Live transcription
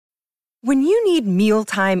When you need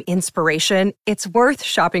mealtime inspiration, it's worth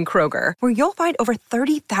shopping Kroger, where you'll find over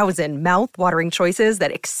 30,000 mouth-watering choices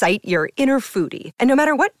that excite your inner foodie. And no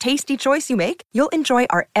matter what tasty choice you make, you'll enjoy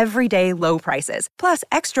our everyday low prices, plus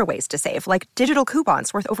extra ways to save, like digital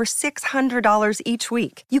coupons worth over $600 each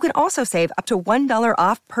week. You can also save up to $1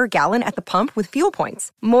 off per gallon at the pump with fuel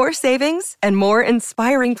points. More savings and more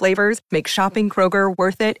inspiring flavors make shopping Kroger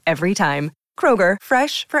worth it every time. Kroger,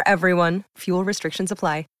 fresh for everyone. Fuel restrictions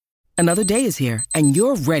apply. Another day is here, and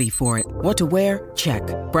you're ready for it. What to wear? Check.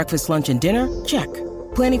 Breakfast, lunch, and dinner? Check.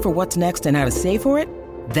 Planning for what's next and how to save for it?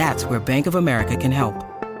 That's where Bank of America can help.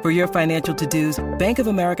 For your financial to-dos, Bank of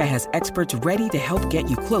America has experts ready to help get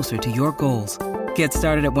you closer to your goals. Get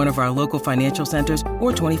started at one of our local financial centers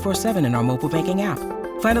or 24/7 in our mobile banking app.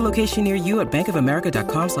 Find a location near you at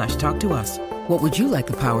bankofamerica.com/talktous. What would you like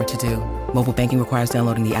the power to do? Mobile banking requires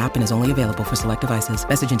downloading the app and is only available for select devices.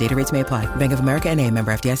 Message and data rates may apply. Bank of America N.A.,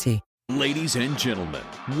 member FDIC. Ladies and gentlemen,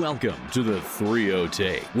 welcome to the 3-0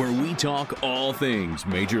 Take, where we talk all things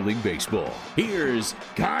Major League Baseball. Here's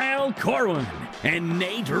Kyle Corwin and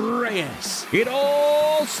Nate Reyes. It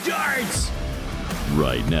all starts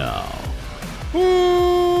right now.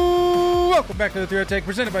 Ooh, welcome back to the 3-0 Take,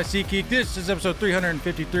 presented by SeatGeek. This is episode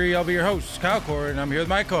 353. I'll be your host, Kyle Corwin, and I'm here with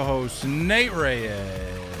my co-host, Nate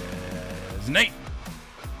Reyes. Nate.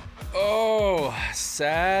 Oh,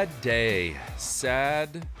 sad day.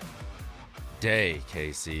 Sad day,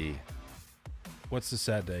 Casey. What's the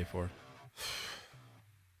sad day for?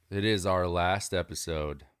 It is our last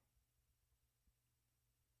episode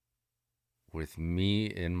with me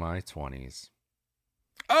in my 20s.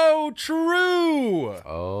 Oh, true.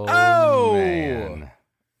 Oh. Man.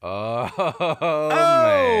 Oh,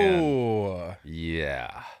 Man.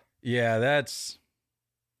 Yeah. Yeah, that's...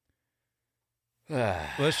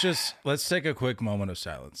 Let's take a quick moment of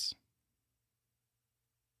silence.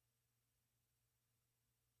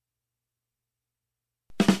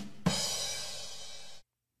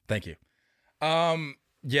 Thank you.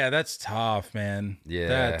 Yeah, that's tough, man. Yeah.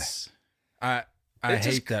 That's I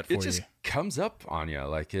hate that for you. It just comes up on you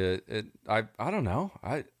like I don't know.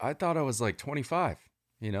 I thought I was like 25,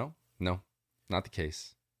 you know? No, not the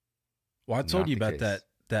case. Well, I told you about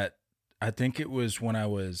that I think it was when I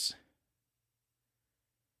was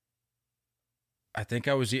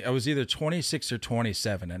either 26 or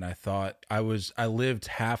 27, and I thought I lived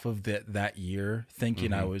half of that year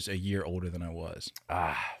thinking I was a year older than I was.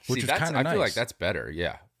 Which is kind of nice. I feel like that's better.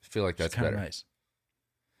 Yeah. I feel like that's better. Nice.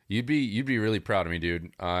 You'd be really proud of me,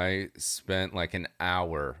 dude. I spent like an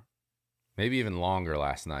hour, maybe even longer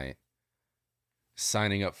last night,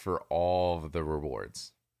 signing up for all of the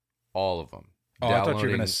rewards. All of them. Oh, I thought you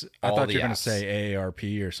were gonna say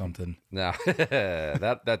AARP or something. No,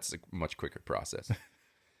 that's a much quicker process.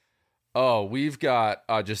 Oh, we've got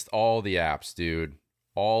just all the apps, dude.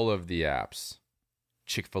 All of the apps: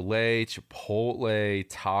 Chick-fil-A, Chipotle,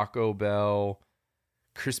 Taco Bell,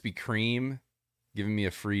 Krispy Kreme, giving me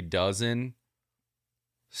a free dozen.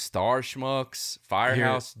 Star Schmucks,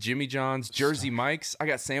 Firehouse, Jimmy John's, Jersey Mike's. I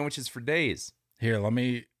got sandwiches for days. Here,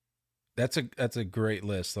 that's a great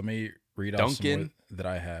list. Let me read off some more that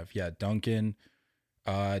I have. Yeah, Dunkin',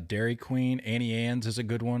 Dairy Queen, Annie Ann's is a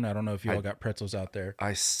good one. I don't know if you all got pretzels out there.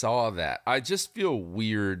 I saw that. I just feel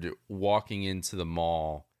weird walking into the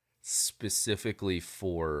mall specifically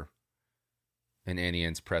for an Annie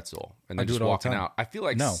Ann's pretzel and then just walking out. I feel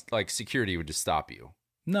like like security would just stop you.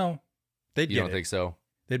 No, they'd get it. You don't think so?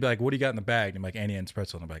 They'd be like, "What do you got in the bag?" And I'm like, "Annie Ann's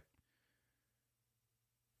pretzel." And I'm like,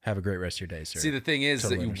 "Have a great rest of your day, sir." See, the thing is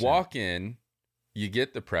that you walk in, you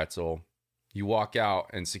get the pretzel, you walk out,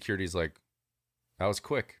 and security's like, that was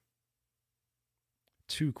quick.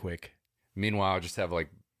 Too quick. Meanwhile, I just have like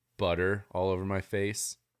butter all over my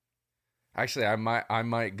face. Actually, I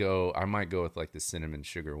might go with like the cinnamon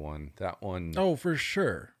sugar one. That one. Oh, for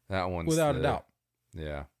sure. That one's without a doubt.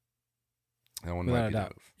 Yeah. That one without might be a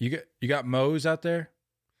doubt. the move. You got Moe's out there?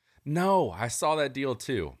 No, I saw that deal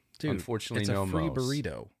too. Dude, unfortunately, it's no a free Moe's.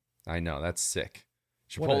 Burrito. I know, that's sick.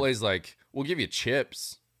 Chipotle's like, we'll give you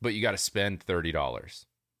chips, but you got to spend $30.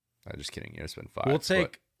 I'm just kidding. You got to spend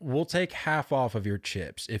 $5. We'll take half off of your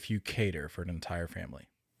chips if you cater for an entire family.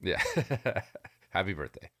 Yeah. Happy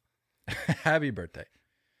birthday. Happy birthday.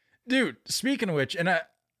 Dude, speaking of which, and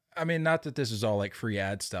I mean, not that this is all like free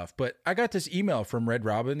ad stuff, but I got this email from Red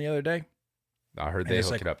Robin the other day. I heard they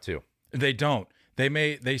hook it up too. They don't.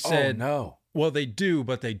 They said, oh, no. Well, they do,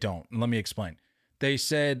 but they don't. And let me explain. They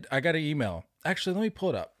said, I got an email. Actually, let me pull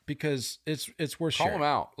it up because it's worth sharing. Call them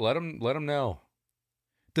out. Let them know.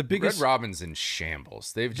 The biggest Red Robin's in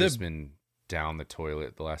shambles. They've just been down the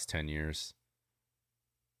toilet the last 10 years.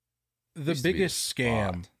 The biggest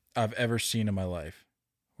scam I've ever seen in my life.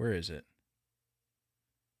 Where is it?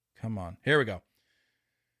 Come on. Here we go.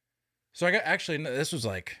 So I got, actually, this was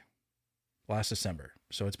like last December,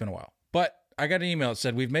 so it's been a while. But I got an email that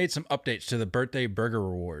said, we've made some updates to the birthday burger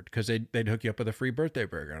reward because they'd hook you up with a free birthday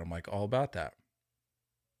burger. And I'm like, all about that.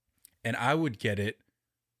 And I would get it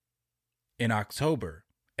in October.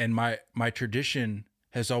 And my tradition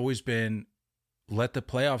has always been let the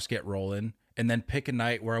playoffs get rolling and then pick a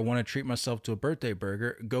night where I want to treat myself to a birthday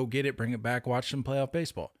burger, go get it, bring it back, watch some playoff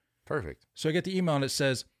baseball. Perfect. So I get the email and it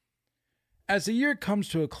says, as the year comes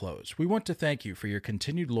to a close, we want to thank you for your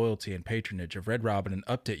continued loyalty and patronage of Red Robin and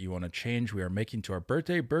update you on a change we are making to our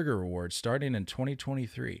birthday burger reward starting in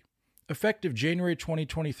 2023. Effective January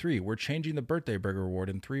 2023, we're changing the birthday burger reward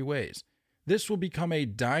in 3 ways. This will become a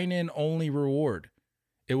dine-in only reward.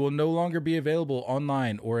 It will no longer be available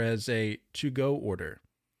online or as a to-go order.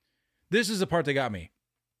 This is the part that got me.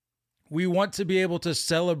 We want to be able to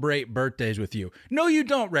celebrate birthdays with you. No, you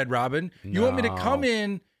don't, Red Robin. You want me to come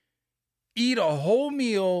in, eat a whole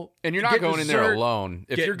meal, and you're not going dessert, in there alone.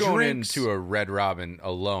 If you're going drinks, into a Red Robin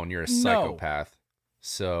alone, you're a psychopath.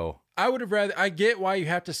 So I would have rather. I get why you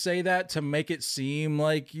have to say that to make it seem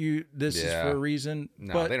like this is for a reason.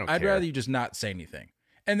 No, but they don't I'd care. rather you just not say anything.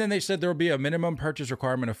 And then they said there will be a minimum purchase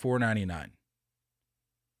requirement of $4.99.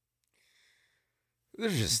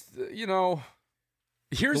 There's just,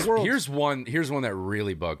 here's one that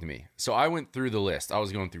really bugged me. So I went through the list. I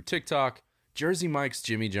was going through TikTok, Jersey Mike's,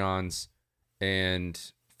 Jimmy John's, and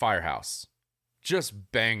Firehouse.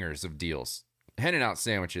 Just bangers of deals. Handing out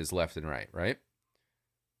sandwiches left and right?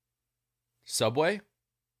 Subway,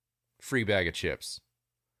 free bag of chips.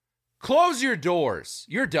 Close your doors.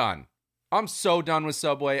 You're done. I'm so done with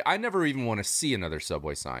Subway. I never even want to see another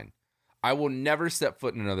Subway sign. I will never step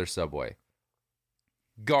foot in another Subway.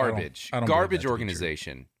 Garbage. I don't Garbage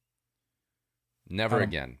organization. Never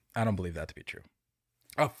again. I don't believe that to be true.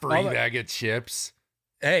 A free bag of chips.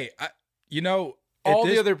 Hey, all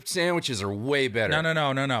the other sandwiches are way better.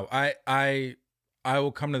 No. I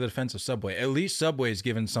will come to the defense of Subway. At least Subway is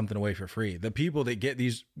giving something away for free. The people that get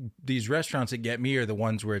these restaurants that get me are the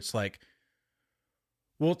ones where it's like,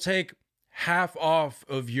 we'll take half off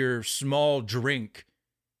of your small drink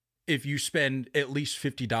if you spend at least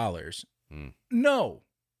 $50. No.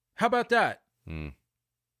 How about that?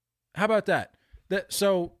 How about that?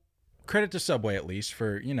 So credit to Subway at least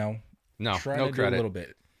for, no credit. Do a little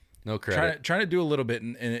bit. No credit. Trying to do a little bit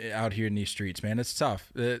out here in these streets, man. It's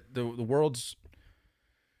tough. The world's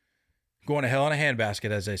going to hell in a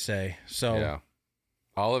handbasket, as they say. So yeah.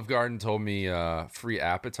 Olive Garden told me free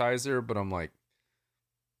appetizer, but I'm like,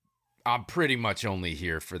 I'm pretty much only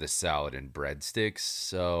here for the salad and breadsticks,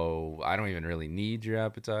 so I don't even really need your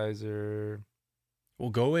appetizer. Well,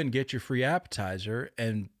 go in, get your free appetizer,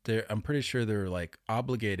 and I'm pretty sure they're like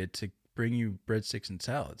obligated to bring you breadsticks and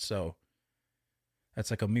salads. So that's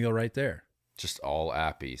like a meal right there. Just all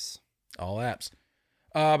appies. All apps.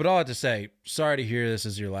 But all I have to say, sorry to hear this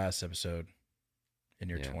is your last episode in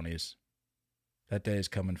your 20s. That day is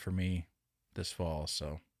coming for me this fall,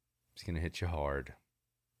 so. It's going to hit you hard.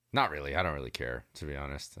 Not really. I don't really care, to be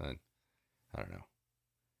honest. I don't know.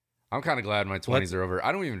 I'm kind of glad my 20s are over.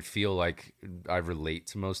 I don't even feel like I relate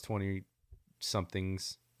to most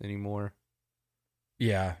 20-somethings anymore.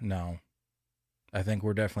 Yeah, no. I think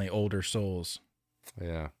we're definitely older souls.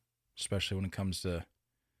 Yeah. Especially when it comes to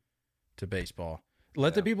baseball.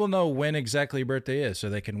 Let the people know when exactly your birthday is so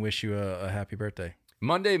they can wish you a happy birthday.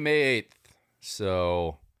 Monday, May 8th.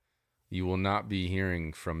 So you will not be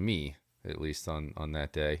hearing from me, at least on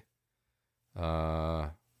that day.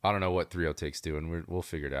 I don't know what 3-0 Take's doing. We'll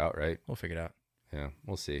figure it out, right? We'll figure it out. Yeah,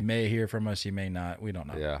 we'll see. You may hear from us. You may not. We don't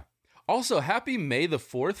know. Yeah. Also, happy May the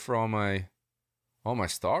 4th for all my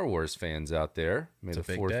Star Wars fans out there. May the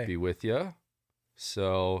 4th be with you.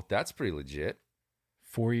 So that's pretty legit.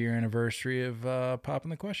 4-year anniversary of popping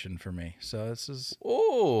the question for me. So this is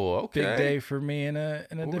okay. Big day for me in a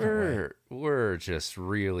different way. We're just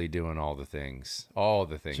really doing all the things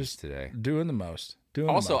today. Doing the most.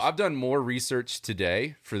 I've done more research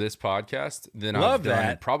today for this podcast than I've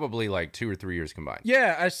done probably like 2 or 3 years combined.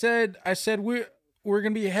 Yeah, I said we're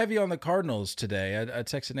gonna be heavy on the Cardinals today. I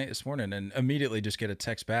texted Nate this morning and immediately just get a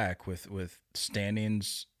text back with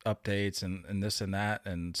standings updates and this and that,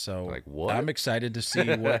 and so like, what? I'm excited to see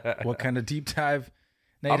what kind of deep dive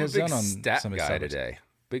Nate has done on stat some of guy today.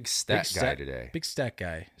 Big stat guy today. Big stat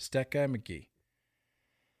guy McGee.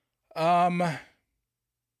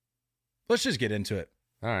 Let's just get into it.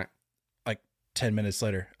 All right. Like 10 minutes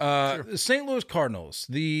later. Sure. The St. Louis Cardinals,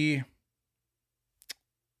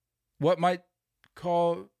 what might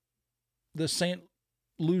call the St.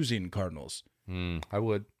 Losing Cardinals. I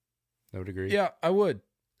would. I would agree. Yeah, I would.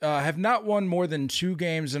 Have not won more than 2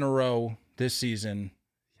 games in a row this season. Yikes.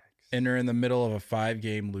 And they're in the middle of a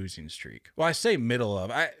 5-game losing streak. Well, I say middle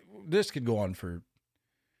of. This could go on for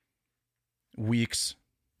weeks,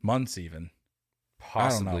 months even.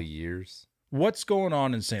 Possibly years. What's going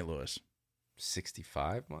on in St. Louis?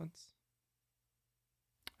 65 months?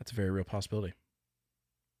 That's a very real possibility.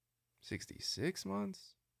 66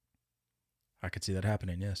 months? I could see that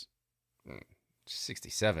happening, yes.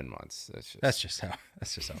 67 months. That's just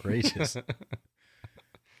outrageous.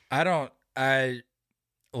 I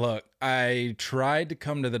tried to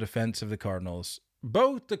come to the defense of the Cardinals,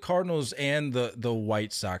 both the Cardinals and the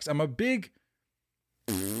White Sox. I'm a big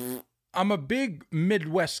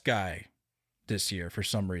Midwest guy this year for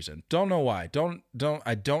some reason. Don't know why. I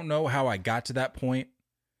don't know how I got to that point.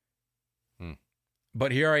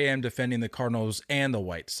 But here I am defending the Cardinals and the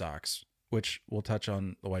White Sox, which we'll touch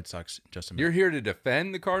on the White Sox in just a minute. You're here to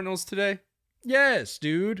defend the Cardinals today? Yes,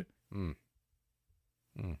 dude.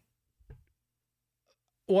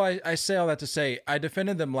 Well, I say all that to say I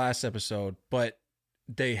defended them last episode, but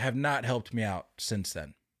they have not helped me out since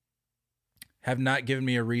then. Have not given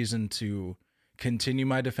me a reason to continue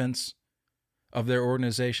my defense of their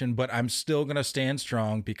organization, but I'm still going to stand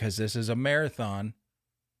strong because this is a marathon,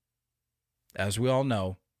 as we all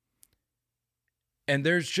know. And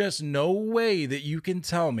there's just no way that you can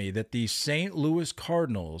tell me that the St. Louis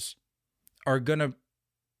Cardinals are going to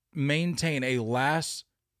maintain a last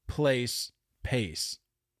place pace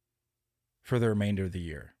for the remainder of the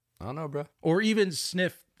year. I don't know, bro. Or even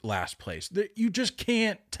sniff last place. You just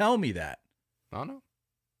can't tell me that. I don't know.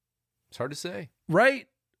 It's hard to say. Right?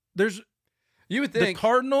 You would think. The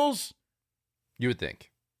Cardinals. You would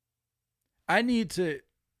think. I need to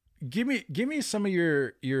give me some of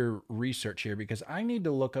your research here because I need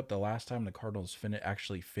to look up the last time the Cardinals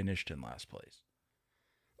actually finished in last place.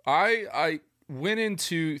 I went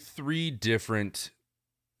into 3 different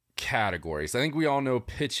categories. I think we all know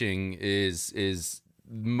pitching is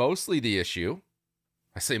mostly the issue.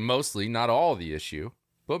 I say mostly, not all the issue,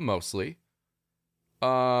 but mostly.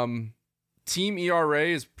 Team ERA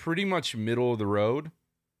is pretty much middle of the road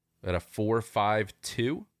at a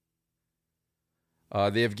 4.52.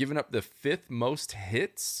 They have given up the 5th most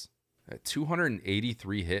hits at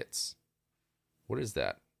 283 hits. What is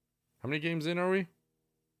that? How many games in are we?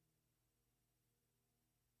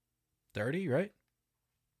 30, right?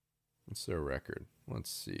 What's their record? Let's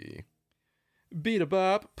see. Beat a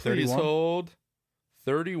bop. Please 31? hold.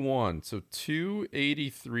 31. So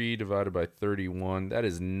 283 divided by 31. That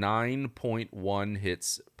is 9.1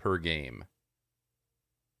 hits per game.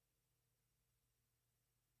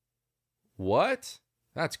 What?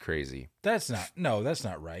 That's crazy. That's not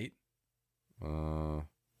right.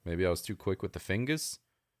 Maybe I was too quick with the fingers.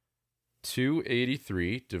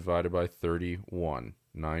 283 divided by 31.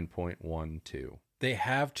 9.12. They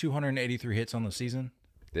have 283 hits on the season.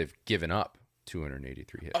 They've given up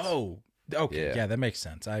 283 hits. Oh, okay. Yeah, that makes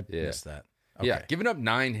sense. I missed that. Okay. Yeah, giving up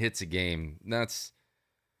 9 hits a game, that's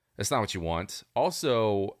not what you want.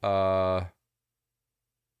 Also,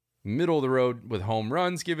 middle of the road with home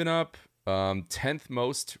runs given up. 10th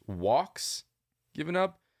most walks given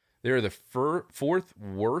up. They're the 4th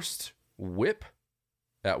worst whip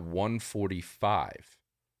at 145.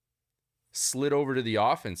 Slid over to the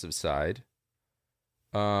offensive side.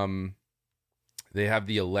 They have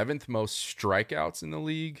the 11th most strikeouts in the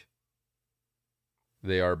league.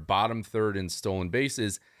 They are bottom 3rd in stolen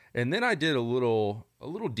bases. And then I did a little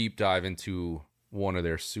deep dive into one of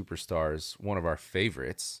their superstars, one of our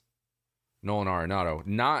favorites, Nolan Arenado.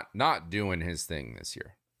 Not doing his thing this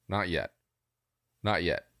year. Not yet.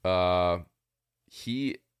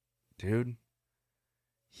 He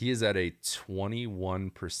is at a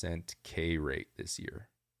 21% K rate this year.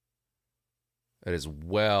 That is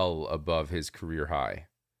well above his career high.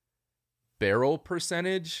 Barrel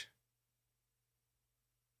percentage,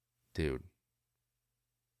 dude,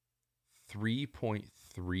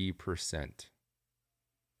 3.3%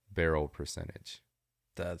 barrel percentage.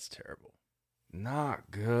 That's terrible. Not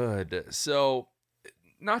good. So,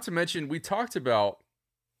 not to mention, we talked about,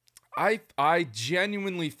 I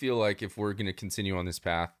genuinely feel like if we're going to continue on this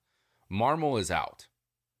path, Marmol is out.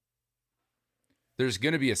 There's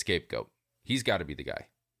going to be a scapegoat. He's got to be the guy.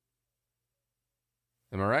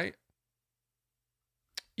 Am I right?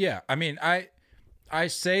 Yeah, I mean, I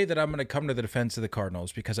say that I'm going to come to the defense of the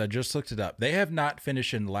Cardinals because I just looked it up. They have not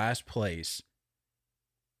finished in last place.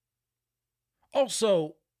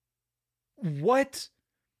 Also, what?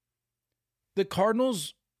 The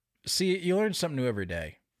Cardinals, see, you learn something new every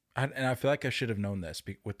day. And I feel like I should have known this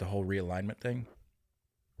with the whole realignment thing.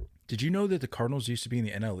 Did you know that the Cardinals used to be in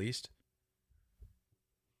the NL East?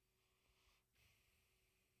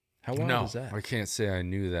 How wild is that? I can't say I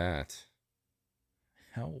knew that.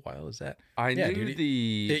 How wild is that? I knew dude,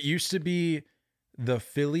 the... It used to be the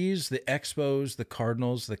Phillies, the Expos, the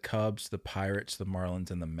Cardinals, the Cubs, the Pirates, the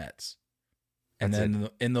Marlins, and the Mets. And That's then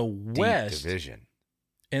in the West, division.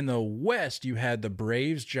 In the West, you had the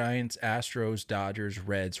Braves, Giants, Astros, Dodgers,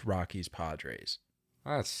 Reds, Rockies, Padres.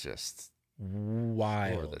 That's just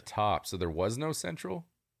wild. over the top. So there was no Central?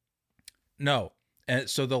 No. And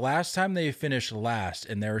so the last time they finished last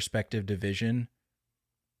in their respective division,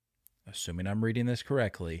 assuming I'm reading this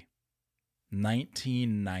correctly,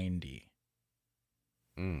 1990.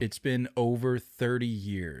 It's been over 30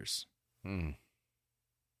 years.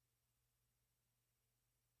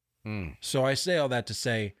 So I say all that to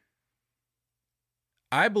say,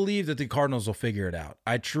 I believe that the Cardinals will figure it out.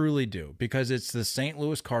 I truly do, because it's the St.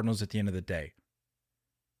 Louis Cardinals at the end of the day.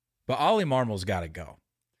 But Ollie Marmol's got to go.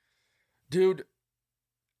 Dude,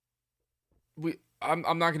 I'm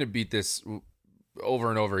not going to beat this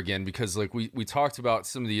over and over again, because like we talked about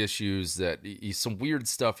some of the issues that some weird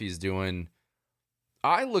stuff he's doing.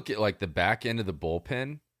 I look at like the back end of the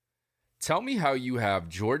bullpen. Tell me how you have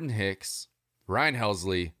Jordan Hicks, Ryan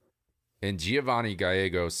Helsley, and Giovanni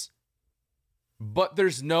Gallegos, but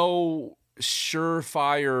there's no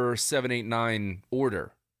surefire 7-8-9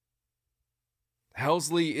 order.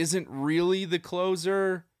 Helsley isn't really the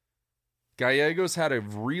closer. Gallegos had a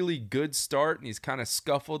really good start, and he's kind of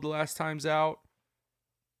scuffled the last times out.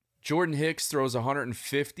 Jordan Hicks throws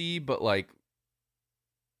 150, but like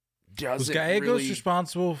doesn't Was Gallegos really...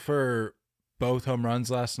 responsible for both home runs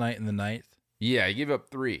last night in the ninth? Yeah, he gave up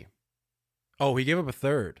 3. Oh, he gave up a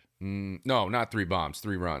third. No, not 3 bombs,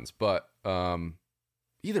 3 runs. But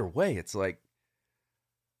either way, it's like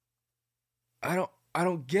I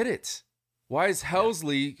don't get it. Why is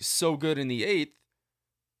Helsley so good in the 8th?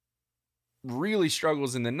 Really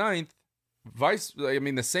struggles in the 9th.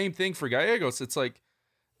 The same thing for Gallegos. It's like,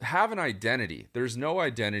 have an identity. There's no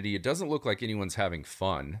identity. It doesn't look like anyone's having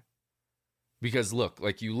fun. Because look,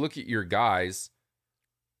 like you look at your guys,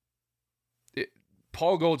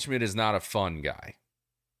 Paul Goldschmidt is not a fun guy.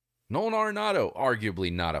 Nolan Arenado,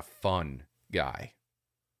 arguably not a fun guy.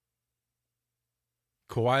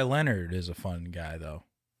 Kawhi Leonard is a fun guy, though.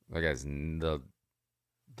 That guy's the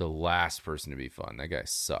last person to be fun. That guy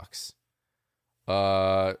sucks.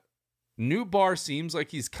 New Bar seems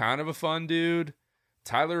like he's kind of a fun dude.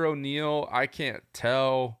 Tyler O'Neill, I can't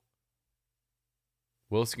tell.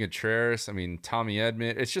 Wilson Contreras, Tommy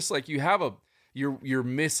Edman. It's just like you have you're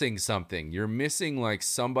missing something. You're missing like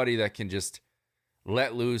somebody that can just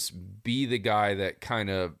let loose, be the guy that kind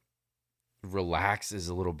of relaxes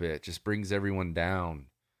a little bit, just brings everyone down.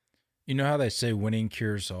 You know how they say winning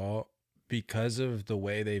cures all? Because of the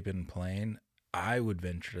way they've been playing, I would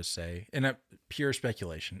venture to say, and pure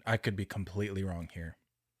speculation, I could be completely wrong here,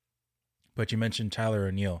 but you mentioned Tyler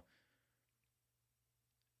O'Neill.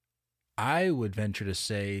 I would venture to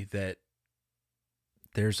say that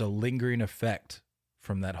there's a lingering effect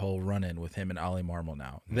from that whole run-in with him and Ollie Marmol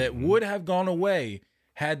now that would have gone away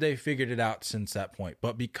had they figured it out since that point.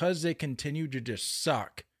 But because they continue to just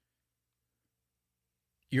suck,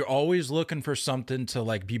 you're always looking for something to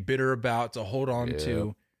like be bitter about, to hold on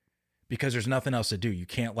to, because there's nothing else to do. You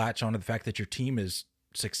can't latch on to the fact that your team is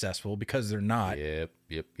successful because they're not. Yep.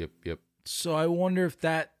 So I wonder if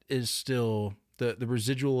that is still... The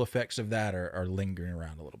residual effects of that are lingering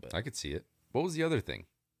around a little bit. I could see it. What was the other thing?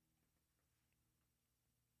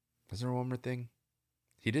 Was there one more thing?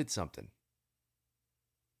 He did something.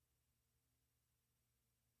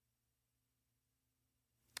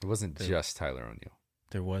 It wasn't just Tyler O'Neill.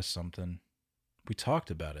 There was something. We talked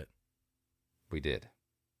about it. We did.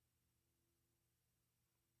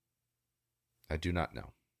 I do not know.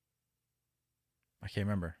 I can't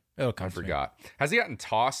remember. It'll come I to me. forgot. Has he gotten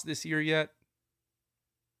tossed this year yet?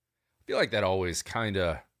 I feel like that always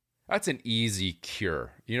that's an easy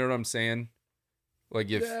cure. You know what I'm saying? Like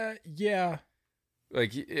if yeah,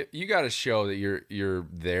 like you got to show that you're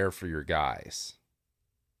there for your guys.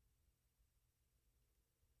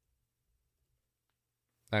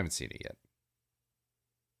 I haven't seen it yet.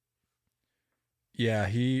 Yeah,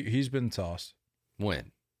 he's been tossed.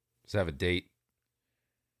 When? Does it have a date?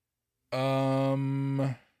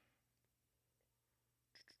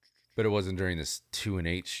 But it wasn't during this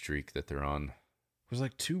 2-8 streak that they're on. It was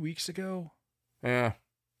like 2 weeks ago. Yeah.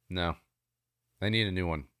 No. They need a new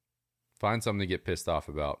one. Find something to get pissed off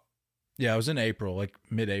about. Yeah, it was in April, like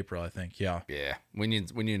mid-April, I think. Yeah. Yeah. We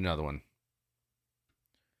need another one.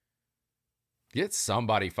 Get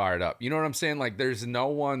somebody fired up. You know what I'm saying? Like there's no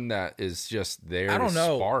one that is just there I don't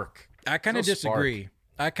know. Spark. I kind of disagree.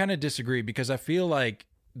 I kind of disagree because I feel like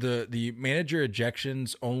the manager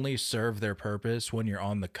ejections only serve their purpose when you're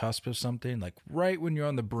on the cusp of something, like right when you're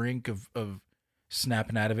on the brink of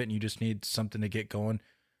snapping out of it and you just need something to get going.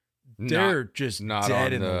 They're just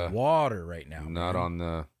dead in the water right now. Not on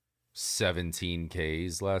the 17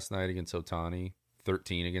 Ks last night against Ohtani,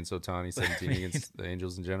 13 against Ohtani, 17 against the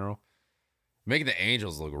Angels in general. Making the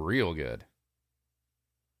Angels look real good.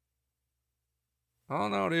 I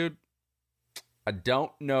don't know, dude. I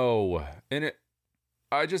don't know. And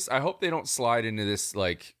I hope they don't slide into this,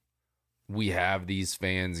 like, we have these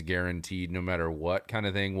fans guaranteed no matter what kind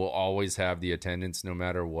of thing. We'll always have the attendance no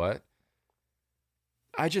matter what.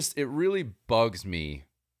 It really bugs me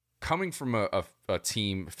coming from a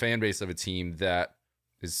team, fan base of a team that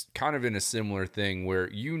is kind of in a similar thing where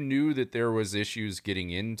you knew that there was issues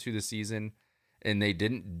getting into the season and they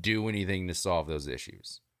didn't do anything to solve those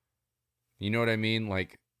issues. You know what I mean?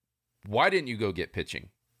 Like, why didn't you go get pitching?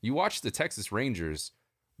 You watched the Texas Rangers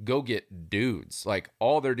go get dudes, like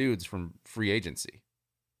all their dudes from free agency.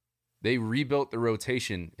 They rebuilt the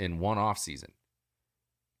rotation in one offseason.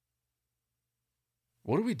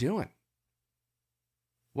 What are we doing?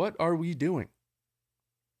 What are we doing?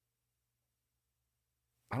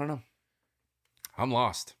 I don't know. I'm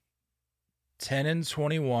lost.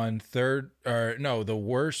 10-21, the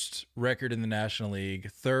worst record in the National League,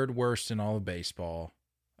 third worst in all of baseball.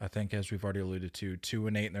 I think, as we've already alluded to,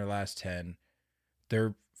 2-8 in their last 10.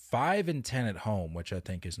 They're 5-10 at home, which I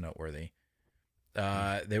think is noteworthy.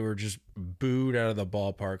 They were just booed out of the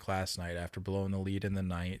ballpark last night after blowing the lead in the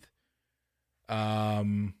ninth.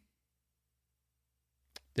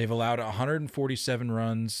 They've allowed 147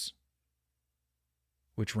 runs,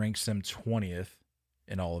 which ranks them 20th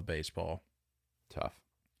in all of baseball. Tough.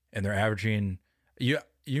 And they're averaging, you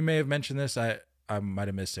may have mentioned this, I might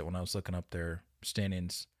have missed it when I was looking up their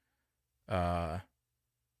standings over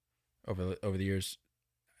the years.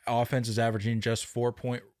 Offense is averaging just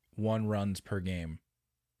 4.1 runs per game.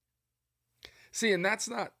 See, and that's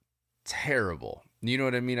not terrible. You know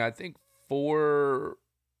what I mean? I think 4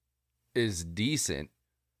 is decent,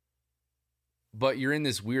 but you're in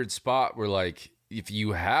this weird spot where, like, if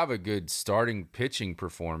you have a good starting pitching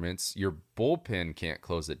performance, your bullpen can't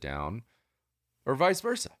close it down, or vice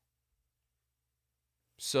versa.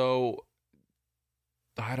 So,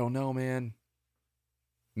 I don't know, man.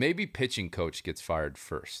 Maybe pitching coach gets fired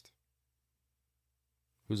first.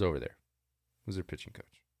 Who's over there? Who's their pitching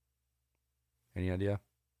coach? Any idea?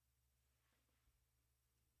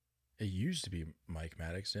 It used to be Mike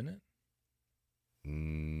Maddox, didn't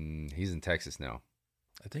it? He's in Texas now.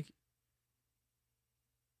 I think.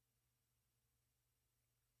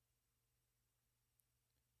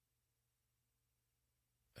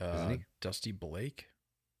 Dusty Blake.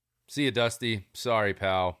 See you, Dusty. Sorry,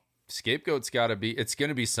 pal. Scapegoat's got to be, it's going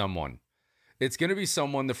to be someone. It's going to be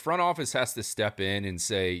someone. The front office has to step in and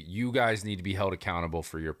say, you guys need to be held accountable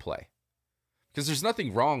for your play. Because there's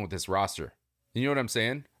nothing wrong with this roster. You know what I'm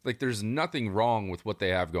saying? Like, there's nothing wrong with what they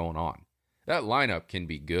have going on. That lineup can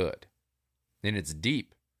be good. And it's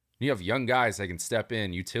deep. You have young guys that can step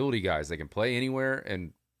in, utility guys that can play anywhere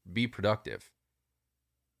and be productive.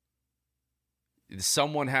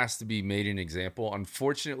 Someone has to be made an example.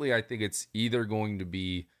 Unfortunately, I think it's either going to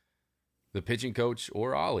be the pitching coach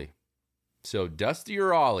or Ollie. So Dusty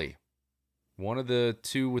or Ollie, one of the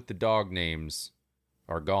two with the dog names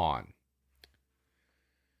are gone.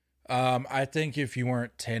 I think if you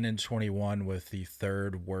weren't 10-21 with the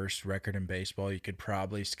third worst record in baseball, you could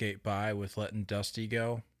probably skate by with letting Dusty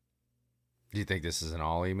go. Do you think this is an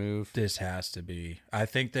Ollie move? This has to be. I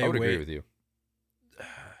think they I would agree with you.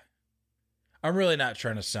 I'm really not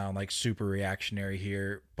trying to sound like super reactionary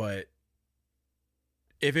here, but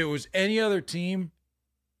if it was any other team,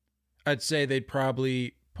 I'd say they'd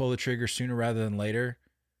probably pull the trigger sooner rather than later.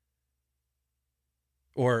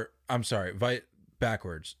 Or, I'm sorry,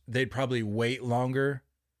 backwards. They'd probably wait longer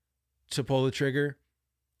to pull the trigger.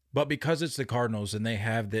 But because it's the Cardinals and they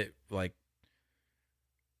have that, like,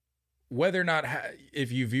 whether or not,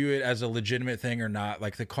 if you view it as a legitimate thing or not,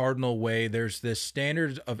 like the Cardinal way, there's this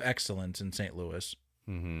standard of excellence in St. Louis.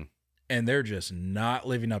 Mm-hmm. And they're just not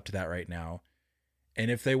living up to that right now.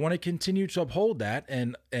 And if they want to continue to uphold that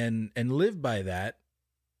and live by that,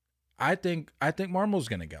 I think Marmol's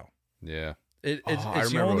going to go. Yeah.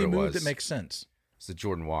 It's the only move that makes sense. It's the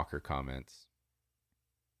Jordan Walker comments.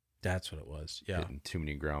 That's what it was. Yeah. Hitting too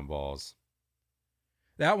many ground balls.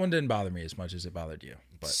 That one didn't bother me as much as it bothered you.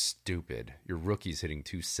 But stupid. Your rookie's hitting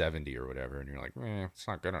 270 or whatever, and you're like, it's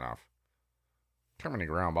not good enough. Too many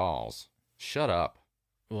ground balls. Shut up.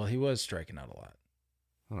 Well, he was striking out a lot.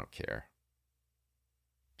 I don't care.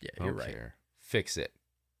 Yeah, you're right. Fix it.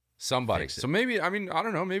 Somebody. fix it. So maybe, I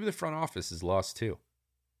don't know. Maybe the front office is lost too.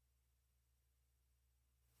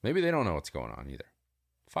 Maybe they don't know what's going on either.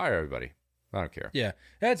 Fire everybody. I don't care. Yeah,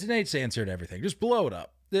 that's Nate's answer to everything. Just blow it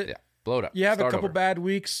up. Yeah, blow it up. You have Start a couple over. bad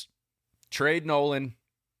weeks. Trade Nolan.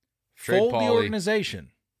 Trade Fold the Pauly.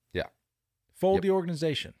 organization. Yeah. Fold Yep. the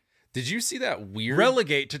organization. Did you see that weird...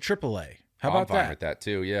 Relegate to AAA. How I'm about fine that? with that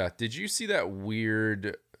too, yeah. Did you see that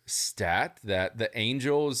weird stat that the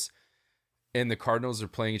Angels and the Cardinals are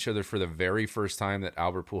playing each other for the very first time that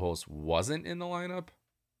Albert Pujols wasn't in the lineup?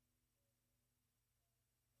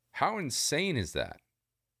 How insane is that?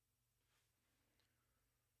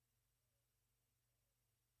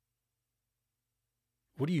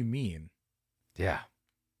 What do you mean? Yeah,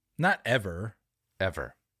 Not ever.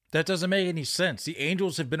 ever. That doesn't make any sense. The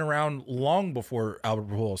Angels have been around long before Albert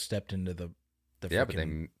Pujols stepped into the Yeah, but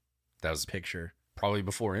freaking that was picture. probably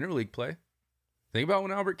before interleague play. Think about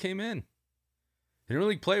when Albert came in.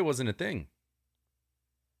 Interleague play wasn't a thing.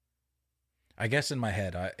 I guess in my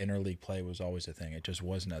head, interleague play was always a thing. It just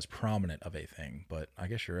wasn't as prominent of a thing. But I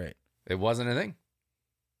guess you're right. It wasn't a thing.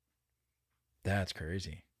 That's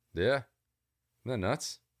crazy. Yeah. Isn't that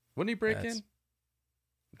nuts? Wouldn't he break That's- in?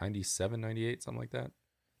 97, 98, something like that?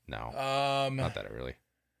 No. Not that early.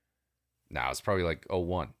 No, it's probably like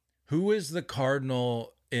 01. Who is the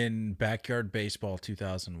Cardinal in Backyard Baseball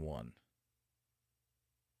 2001?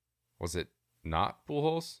 Was it not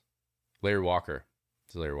Pujols? Larry Walker.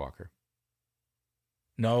 It's Larry Walker.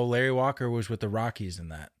 No, Larry Walker was with the Rockies in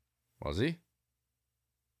that. Was he?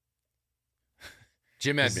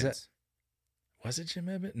 Jim Is Edmonds. Was it Jim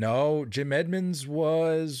Edmonds? No, Jim Edmonds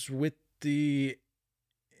was with the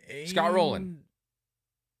Scott Rowland.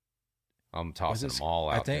 I'm Was tossing it- them all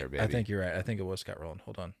out there, baby. I think you're right. I think it was Scott Rowland.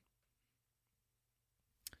 Hold on.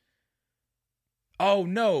 Oh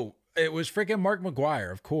no, it was freaking Mark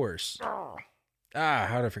McGuire, of course. How did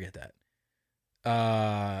I forget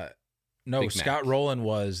that? No, Big Scott Mac. Rowland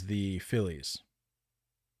was the Phillies.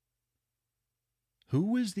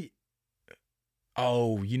 Who was the?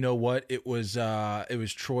 Oh, you know what? It was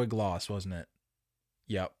Troy Gloss, wasn't it?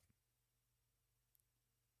 Yep.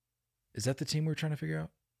 Is that the team we're trying to figure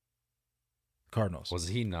out? Cardinals. Was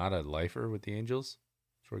he not a lifer with the Angels?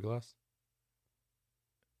 Troy Glass?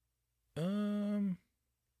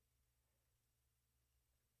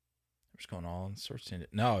 What's going on? Sorts of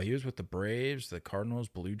No, he was with the Braves, the Cardinals,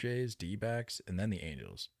 Blue Jays, D-backs, and then the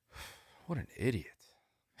Angels. What an idiot.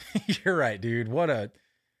 You're right, dude. What a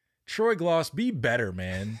Troy Gloss. Be better,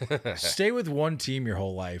 man. Stay with one team your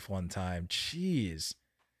whole life one time. Jeez.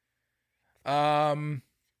 All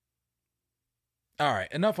right.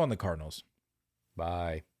 Enough on the Cardinals.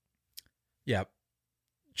 Bye. Yeah.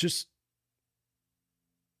 Just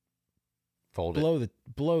Fold it.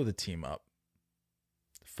 blow the team up.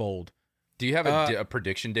 Fold. Do you have a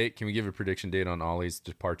prediction date? Can we give a prediction date on Ollie's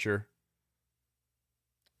departure?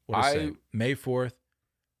 What I say? May 4th.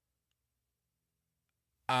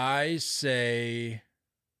 I say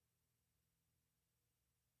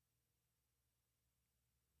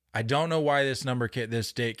I don't know why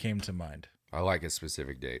this date came to mind. I like a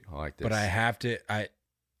specific date. I like this. But I have to I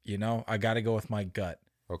got to go with my gut.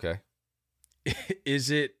 Okay. Is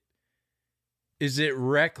it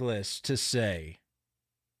reckless to say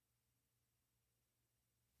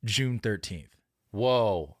June 13th?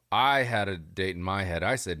 Whoa. I had a date in my head.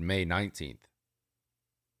 I said May 19th.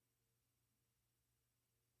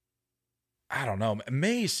 I don't know.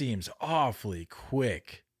 May seems awfully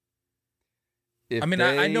quick. If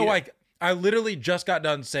I know I literally just got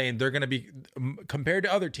done saying they're going to be, compared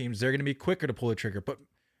to other teams, they're going to be quicker to pull the trigger. But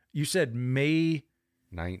you said May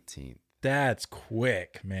 19th. That's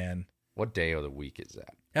quick, man. What day of the week is that?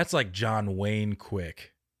 That's like John Wayne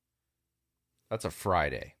quick. That's a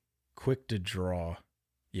Friday. Quick to draw.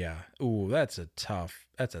 Yeah. Ooh, that's a tough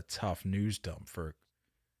news dump for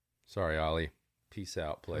Sorry, Ollie. Peace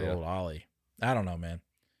out, old playa. Ollie. I don't know, man.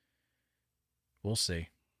 We'll see.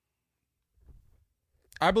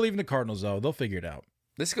 I believe in the Cardinals, though. They'll figure it out.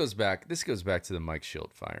 This goes back to the Mike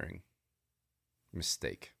Schilt firing.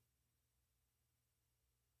 Mistake.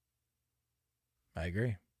 I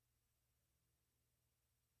agree.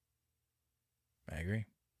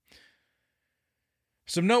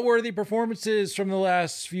 Some noteworthy performances from the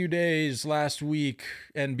last few days, last week,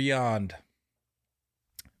 and beyond.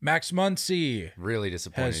 Max Muncy. Really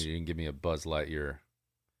disappointed you didn't give me a Buzz Lightyear.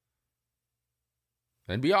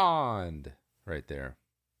 And beyond. Right there.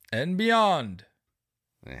 And beyond.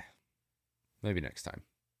 Maybe next time.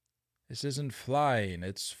 This isn't flying,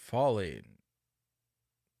 it's falling.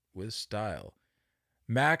 With style.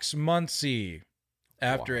 Max Muncy.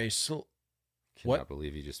 After Wow. a... Cannot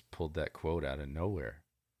believe you just pulled that quote out of nowhere.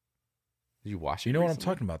 Did you watch it? You know recently? what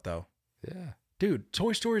I'm talking about, though. Yeah. Dude,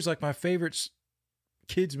 Toy Story is like my favorite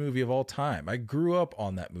kids movie of all time. I grew up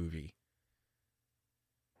on that movie.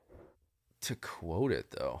 To quote it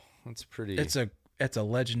though, that's pretty. It's a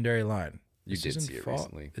legendary line. You did see it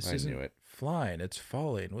recently. I knew it. Flying, it's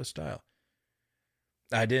falling with style.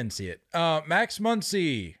 I didn't see it. Max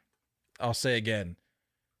Muncy, I'll say again,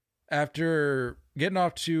 after getting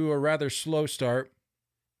off to a rather slow start,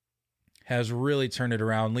 has really turned it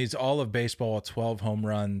around. Leads all of baseball with 12 home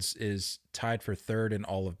runs. Is tied for third in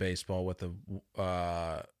all of baseball with a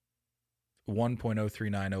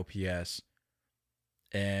 1.039 OPS.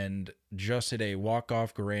 And just hit a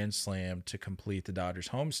walk-off grand slam to complete the Dodgers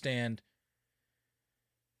homestand,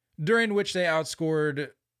 during which they outscored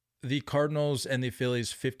the Cardinals and the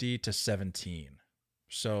Phillies 50-17.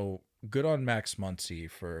 So good on Max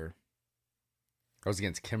Muncy for. I was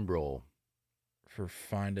against Kimbrel. For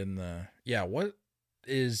finding the. Yeah, what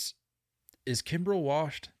is Kimbrel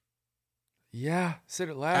washed? Yeah, said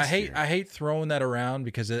it last year. I hate throwing that around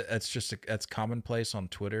because that's commonplace on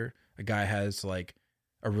Twitter. A guy has like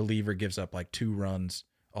a reliever gives up like 2 runs,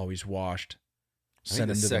 always washed.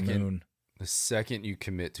 Send him to the moon. The second you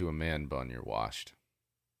commit to a man bun, you're washed.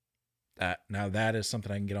 Now that is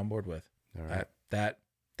something I can get on board with. All right.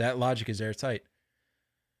 That logic is airtight.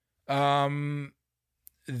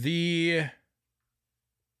 The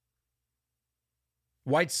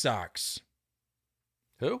White Sox.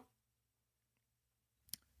 Who?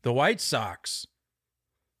 The White Sox.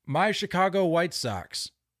 My Chicago White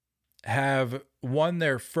Sox have won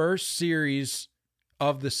their first series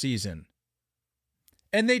of the season.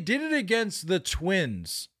 And they did it against the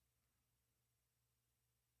Twins.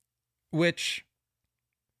 Which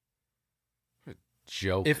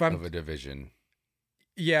Joke of a division.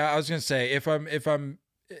 Yeah, I was gonna say if I'm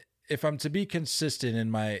to be consistent in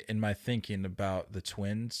my thinking about the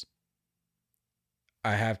Twins,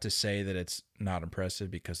 I have to say that it's not impressive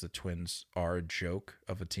because the Twins are a joke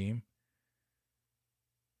of a team.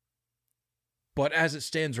 But as it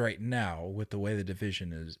stands right now, with the way the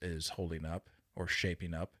division is holding up or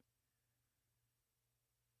shaping up,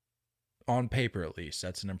 on paper at least,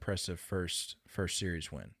 that's an impressive first series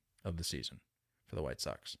win of the season for the White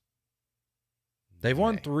Sox. They've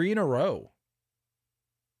won 3 in a row.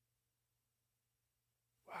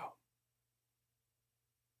 Wow.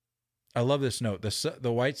 I love this note.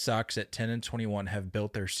 The White Sox at 10-21 have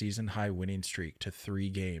built their season high winning streak to 3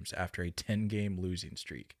 games after a 10-game losing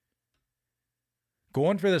streak.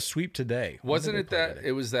 Going for the sweep today. Wasn't it that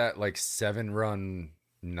it was that like 7-run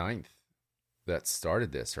ninth that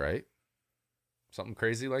started this, right? Something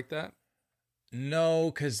crazy like that?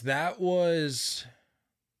 No, because that was.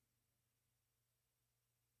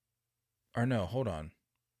 Or no, hold on.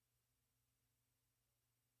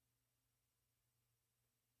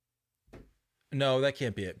 No, that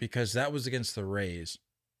can't be it because that was against the Rays.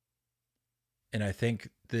 And I think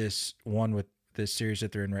this one with this series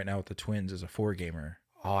that they're in right now with the Twins is a 4-gamer.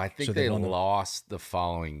 Oh, I think so they lost the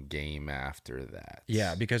following game after that.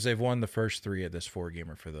 Yeah, because they've won the first 3 of this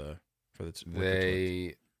 4-gamer for the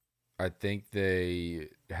Twins. I think they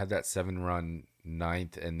had that 7-run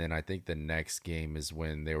ninth, and then I think the next game is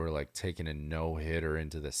when they were like taking a no-hitter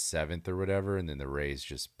into the 7th or whatever, and then the Rays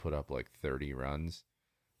just put up like 30 runs.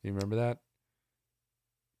 You remember that?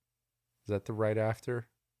 Is that the right after?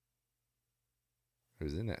 It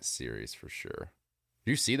was in that series for sure.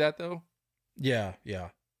 Do you see that though? Yeah.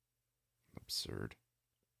 Absurd.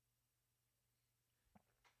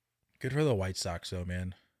 Good for the White Sox though,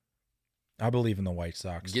 man. I believe in the White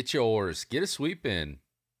Sox. Get yours. Get a sweep in.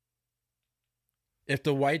 If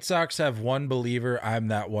the White Sox have one believer, I'm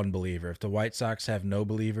that one believer. If the White Sox have no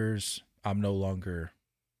believers, I'm no longer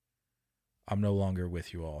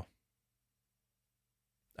with you all.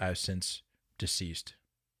 I have since deceased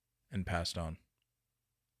and passed on.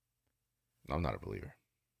 I'm not a believer.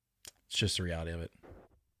 It's just the reality of it.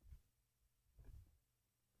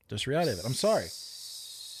 Just the reality of it. I'm sorry.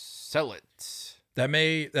 Sell it. That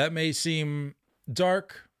may seem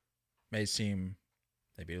dark, may seem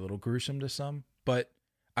maybe a little gruesome to some, but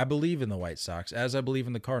I believe in the White Sox as I believe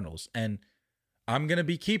in the Cardinals. And I'm going to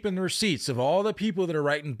be keeping the receipts of all the people that are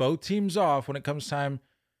writing both teams off when it comes time.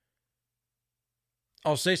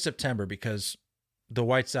 I'll say September because the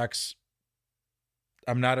White Sox,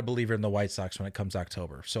 I'm not a believer in the White Sox when it comes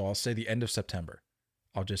October. So I'll say the end of September.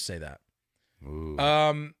 I'll just say that. Ooh.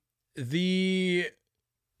 The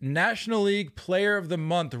National League Player of the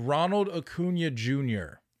Month, Ronald Acuna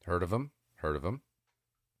Jr. Heard of him?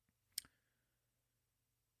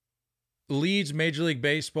 Leads Major League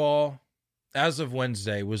Baseball, as of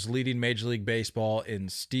Wednesday, was leading Major League Baseball in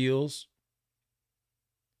steals,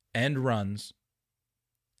 and runs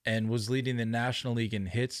and was leading the National League in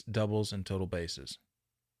hits, doubles, and total bases.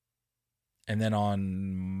 And then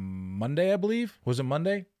on Monday, I believe, was it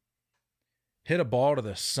Monday? Hit a ball to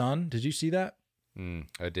the sun. Did you see that?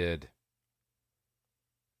 I did.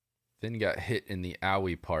 Then got hit in the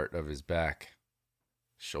owie part of his back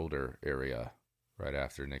shoulder area right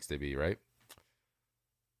after next AB, right?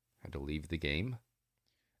 Had to leave the game.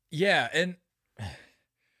 Yeah, and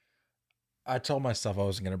I told myself I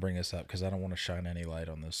wasn't going to bring this up because I don't want to shine any light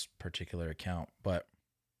on this particular account, but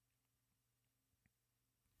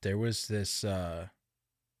there was this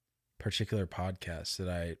particular podcast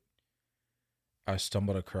that I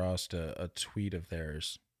stumbled across a tweet of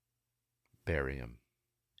theirs. Bury him.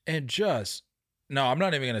 And no, I'm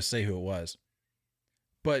not even going to say who it was,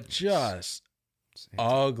 but just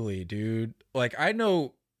ugly, dude. Like, I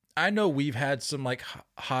know we've had some like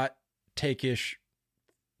hot take-ish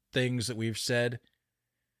things that we've said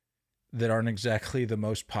that aren't exactly the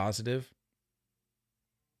most positive.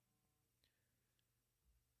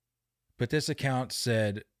 But this account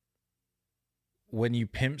said, when you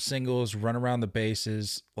pimp singles, run around the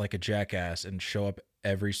bases like a jackass, and show up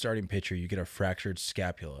every starting pitcher, you get a fractured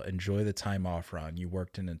scapula. Enjoy the time off, Ron. You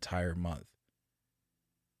worked an entire month.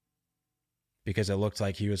 Because it looked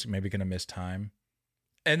like he was maybe going to miss time.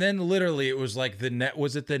 And then literally it was like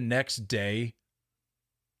was it the next day?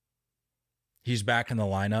 He's back in the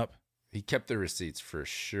lineup. He kept the receipts for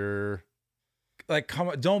sure. Like, come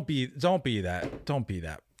on, don't be that. Don't be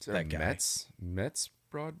that. Is there that guy. Mets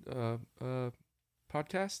broad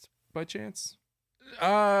podcast by chance?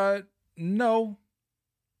 No.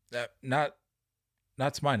 Not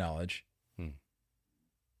to my knowledge.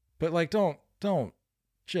 But like, don't be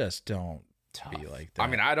like that. I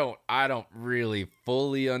mean, I don't really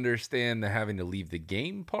fully understand the having to leave the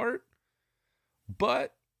game part,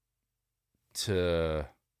 but to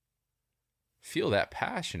feel that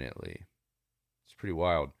passionately, it's pretty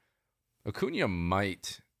wild. Acuna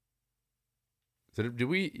might. Did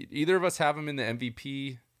we either of us have him in the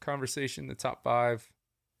MVP conversation, the top 5?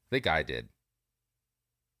 I think I did.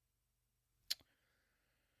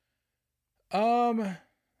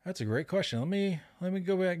 That's a great question. Let me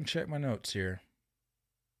go back and check my notes here.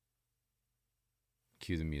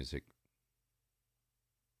 Cue the music.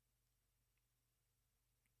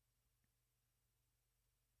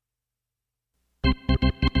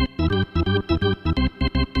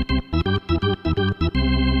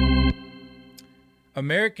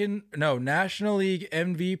 National League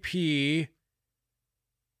MVP.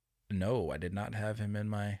 No, I did not have him in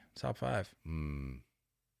my top 5.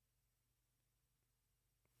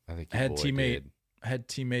 I think I had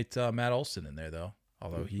teammate Matt Olson in there though.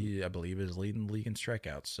 Although he, I believe, is leading the league in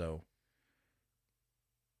strikeouts. So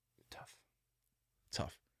tough.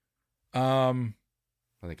 I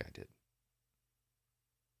think I did.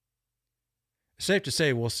 Safe to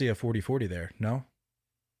say we'll see a 40-40 there. No.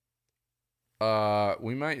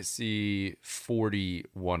 We might see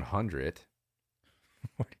 40-100.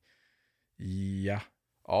 Yeah.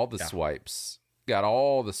 All the swipes. Got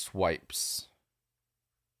all the swipes.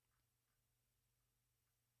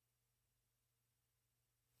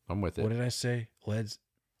 I'm with it. What did I say? Leads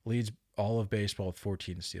all of baseball with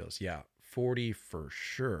 14 steals. Yeah, 40 for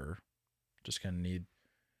sure. Just gonna need.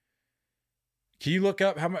 Can you look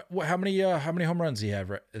up how many home runs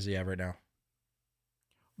does he have right now?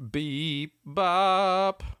 Beep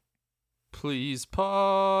bop. Please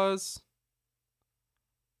pause.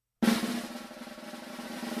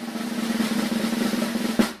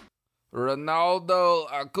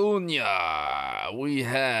 Ronaldo Acuna. We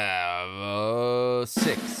have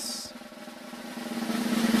 6.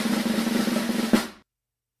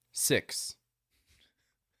 6.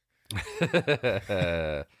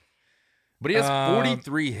 But he has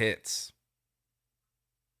 43 hits.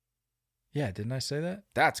 Yeah, didn't I say that?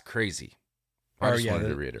 That's crazy. I just wanted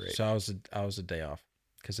to reiterate. So I was a day off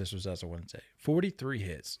because this was as a Wednesday. 43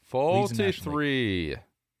 hits. 43.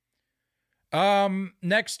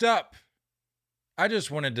 Next up, I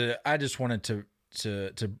just wanted to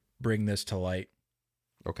bring this to light.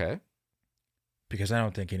 Okay. Because I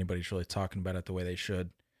don't think anybody's really talking about it the way they should,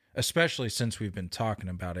 especially since we've been talking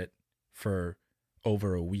about it for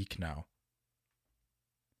over a week now.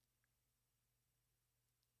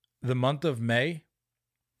 The month of May,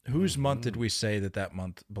 whose month did we say that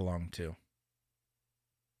month belonged to?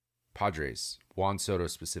 Padres. Juan Soto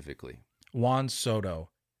specifically. Juan Soto.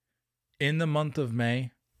 In the month of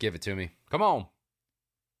May. Give it to me. Come on.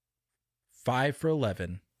 5 for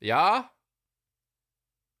 11. Yeah?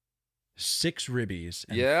 6 ribbies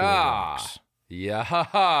and 4 walks.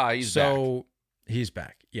 Yeah. He's back. He's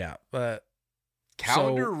back. Yeah. But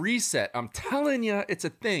Calendar reset. I'm telling you, it's a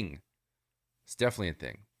thing. It's definitely a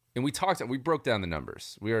thing. And we broke down the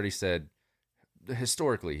numbers. We already said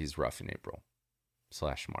historically he's rough in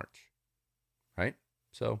April/March. Right?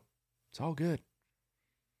 So it's all good.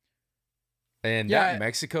 And that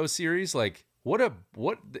Mexico series, like, what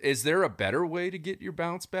is there a better way to get your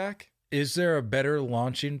bounce back? Is there a better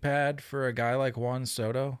launching pad for a guy like Juan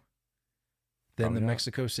Soto than Probably the not.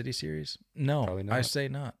 Mexico City series? No, Probably not. I say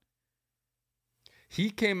not. He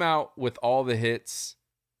came out with all the hits.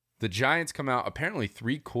 The Giants come out. Apparently,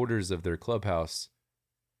 3/4 of their clubhouse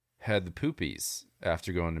had the poopies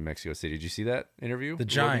after going to Mexico City. Did you see that interview? The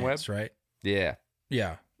with Logan Giants, Webb? right? Yeah.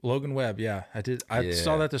 Yeah. Logan Webb, yeah. I did. I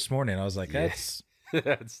saw that this morning. I was like, that's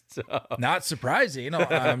That's tough. not surprising.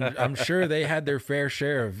 I'm sure they had their fair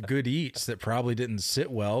share of good eats that probably didn't sit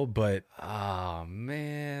well, but Oh,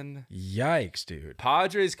 man. yikes, dude.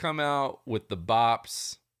 Padres come out with the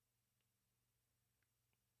bops.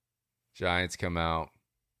 Giants come out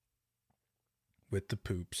With the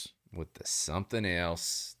poops. with the something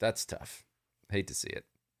else. That's tough. Hate to see it.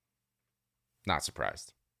 Not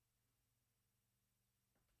surprised.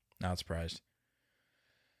 Not surprised.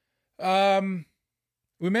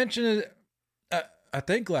 We mentioned it, I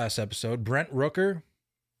think last episode, Brent Rooker.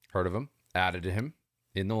 Heard of him. Added to him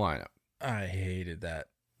in the lineup. I hated that.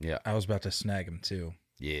 Yeah. I was about to snag him too.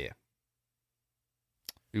 Yeah.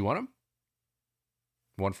 You want him?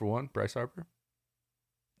 1-for-1, Bryce Harper?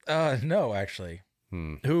 No, actually.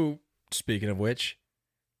 Who, speaking of which,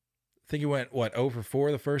 I think he went,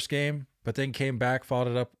 0-for-4 the first game, but then came back,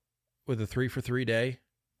 followed it up with a 3-for-3 day.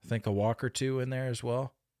 I think a walk or two in there as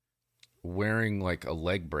well. Wearing like a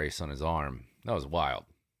leg brace on his arm. That was wild.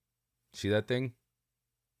 See that thing?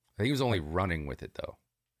 I think he was only running with it though.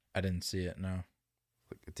 I didn't see it, no.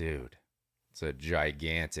 Like, dude, it's a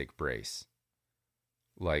gigantic brace.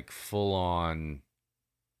 Like full on.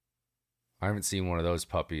 I haven't seen one of those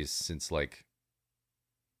puppies since like,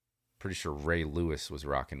 pretty sure Ray Lewis was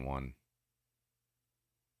rocking one.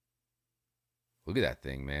 Look at that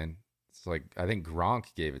thing, man. It's like, I think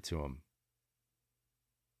Gronk gave it to him.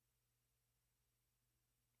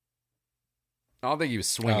 I don't think he was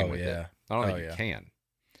swinging with it. I don't think you can.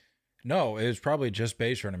 No, it was probably just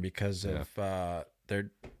base running because of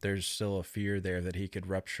there's still a fear there that he could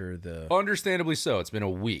rupture the. Understandably so. It's been a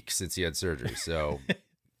week since he had surgery, so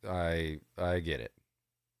I get it.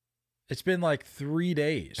 It's been like 3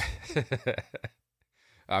 days.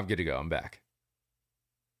 I'm good to go. I'm back.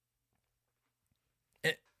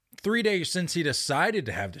 3 days since he decided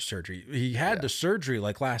to have the surgery. He had the surgery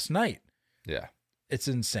like last night. Yeah. It's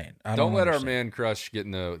insane. Don't let our man crush get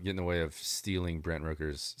in the way of stealing Brent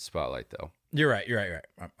Rooker's spotlight, though. You're right.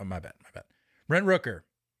 My bad. Brent Rooker,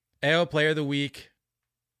 AL Player of the Week,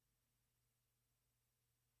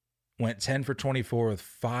 went 10 for 24 with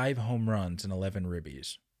 5 home runs and 11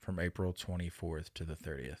 ribbies from April 24th to the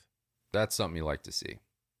 30th. That's something you like to see.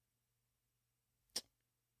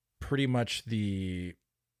 Pretty much the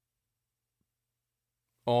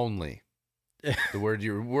only. The word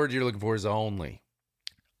you're looking for is only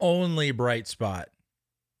bright spot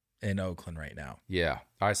in Oakland right now. Yeah.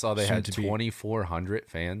 I saw they had Soon to be- 2,400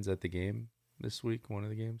 fans at the game this week, one of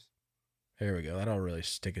the games. There we go. That'll really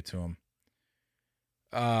stick it to him.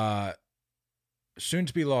 Soon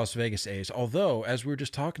to be Las Vegas A's. Although, as we were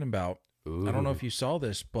just talking about, Ooh. I don't know if you saw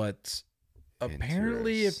this, but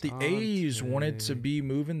apparently if the A's wanted to be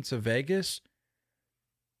moving to Vegas,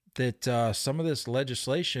 that some of this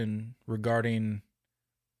legislation regarding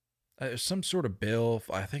some sort of bill,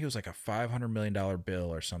 I think it was like a $500 million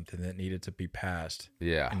bill or something that needed to be passed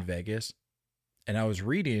in Vegas. And I was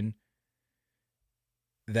reading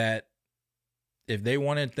that if they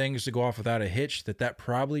wanted things to go off without a hitch, that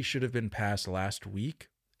probably should have been passed last week.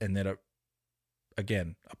 And that,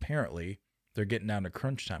 again, apparently they're getting down to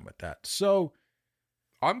crunch time with that. So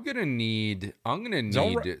I'm gonna need one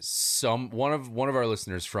of our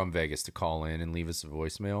listeners from Vegas to call in and leave us a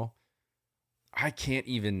voicemail. I can't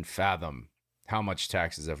even fathom how much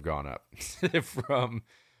taxes have gone up from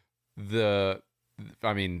with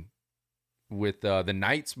the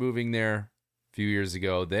Knights moving there a few years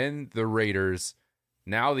ago, then the Raiders,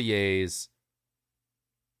 now the A's.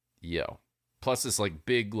 Yo. Plus this like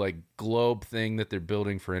big like globe thing that they're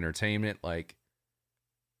building for entertainment, like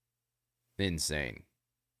insane.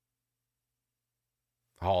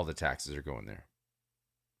 All the taxes are going there.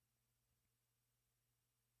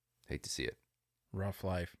 Hate to see it. rough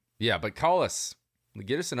life. Yeah, but call us.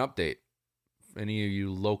 Get us an update. Any of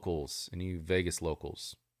you locals, any of you Vegas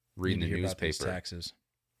locals, reading the Need to hear about these newspaper. taxes.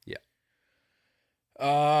 Yeah.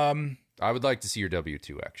 Um, I would like to see your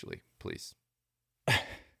W-2, actually. Please.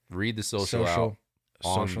 Read the social out.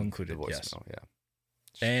 Social included, the yes. voicemail, yeah.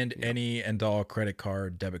 And any and all credit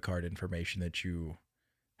card, debit card information that you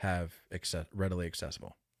have readily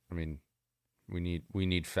accessible. I mean, we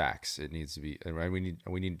need facts. It needs to be right.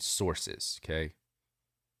 We need sources. Okay,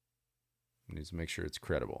 we need to make sure it's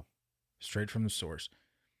credible. Straight from the source.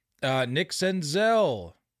 Nick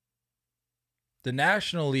Senzel, the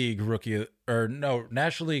National League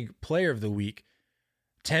National League Player of the Week,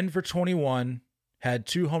 10 for 21, had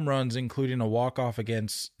 2 home runs, including a walk-off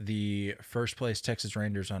against the first place Texas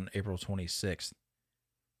Rangers on April 26th.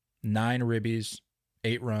 9 ribbies,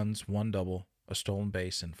 8 runs, 1 double, a stolen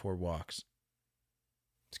base, and 4 walks.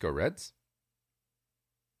 Let's go Reds.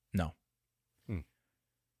 No.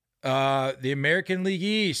 The American League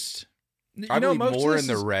East. I believe more in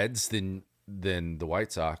the Reds than the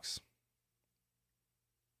White Sox.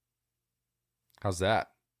 How's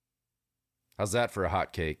that? How's that for a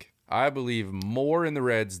hot cake? I believe more in the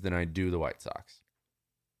Reds than I do the White Sox.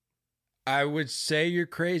 I would say you're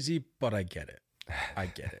crazy, but I get it. I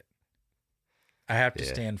get it. I have to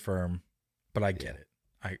stand firm, but I get it.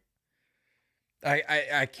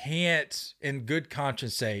 I can't in good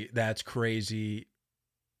conscience say that's crazy.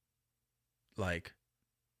 Like,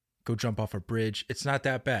 go jump off a bridge. It's not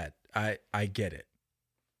that bad. I get it.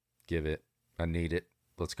 Give it. I need it.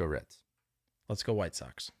 Let's go Reds. Let's go White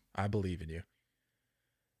Sox. I believe in you.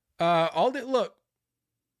 Look,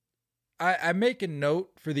 I make a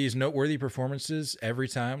note for these noteworthy performances every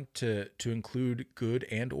time to include good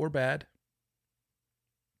and or bad.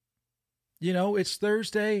 You know, it's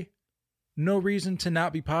Thursday. No reason to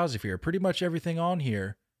not be positive here. Pretty much everything on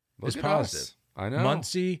here is positive. Us. I know.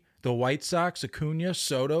 Muncy, the White Sox, Acuna,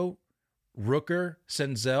 Soto, Rooker,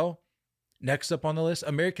 Senzel. Next up on the list,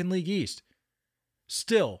 American League East.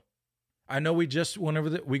 Still, I know we just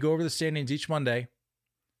we go over the standings each Monday,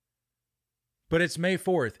 but it's May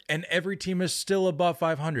 4th, and every team is still above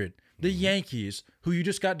 500. The Yankees, who you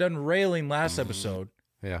just got done railing last episode.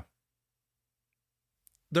 Yeah.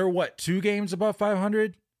 They're what, 2 games above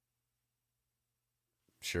 500?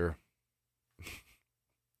 Sure.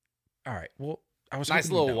 All right. Well, I was nice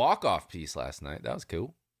little walk-off piece last night. That was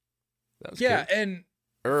cool. That was cool. And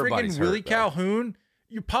freaking Willie Calhoun.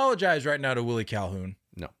 You apologize right now to Willie Calhoun.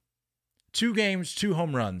 No. 2 games, 2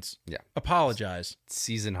 home runs. Yeah. Apologize.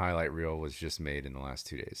 Season highlight reel was just made in the last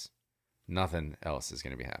 2 days. Nothing else is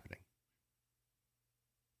going to be happening.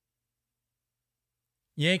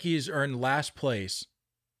 Yankees are in last place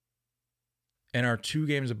and are 2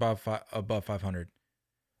 games above 500.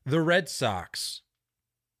 The Red Sox,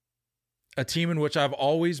 a team in which I've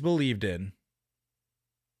always believed in,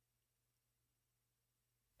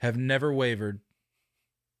 have never wavered.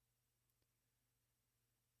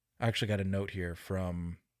 I actually got a note here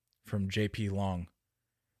from JP Long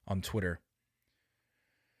on Twitter.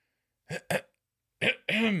 There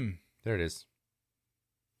it is.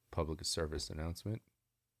 Public service announcement.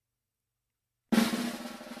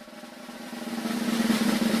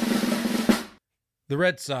 The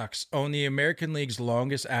Red Sox own the American League's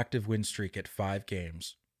longest active win streak at 5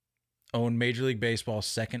 games. Own Major League Baseball's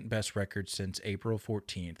second best record since April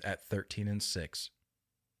 14th at 13-6.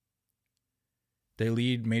 They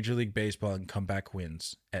lead Major League Baseball in comeback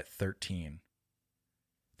wins at 13.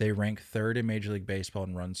 They rank 3rd in Major League Baseball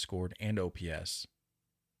in runs scored and OPS.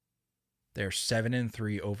 They're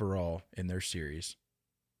 7-3 overall in their series.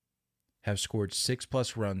 Have scored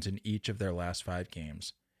 6+ runs in each of their last 5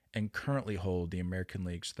 games. And currently hold the American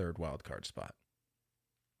League's 3rd wildcard spot.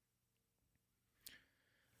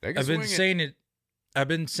 I've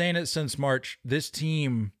been saying it since March. This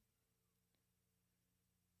team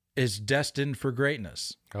is destined for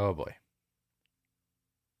greatness. Oh boy.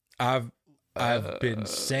 I've been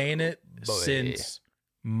saying it since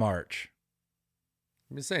March.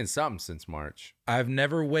 I've been saying something since March. I've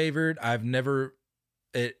never wavered.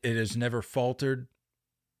 It has never faltered.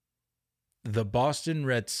 The Boston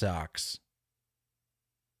Red Sox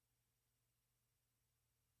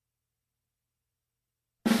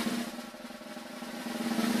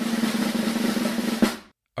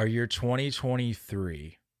are your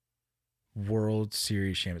 2023 World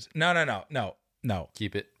Series champions. No.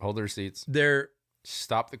 Keep it. Hold their seats.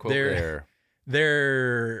 Stop the quote there.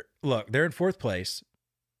 They're in 4th place.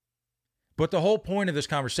 But the whole point of this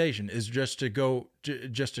conversation is just to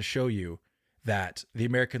show you that the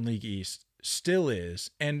American League East still is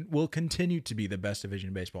and will continue to be the best division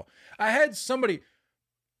in baseball. I had somebody,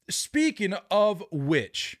 speaking of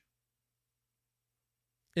which,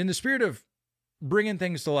 in the spirit of bringing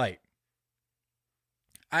things to light,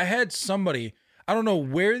 I had somebody, I don't know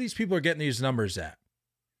where these people are getting these numbers at,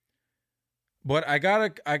 but I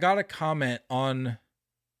got a comment on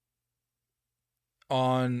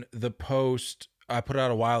on the post I put out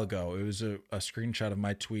a while ago. It was a screenshot of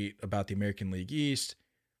my tweet about the American League East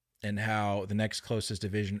and how the next closest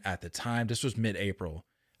division at the time, this was mid-April,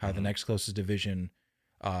 how the next closest division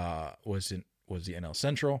was the NL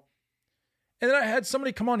Central. And then I had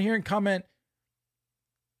somebody come on here and comment,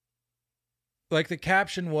 like the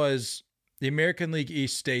caption was, the American League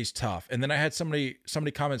East stays tough. And then I had somebody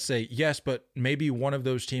comment say, yes, but maybe one of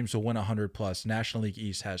those teams will win 100 plus. National League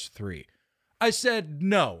East has 3. I said,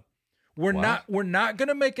 no, we're not going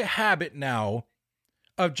to make a habit now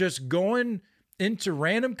of just going into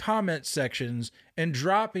random comment sections and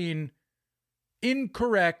dropping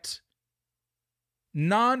incorrect,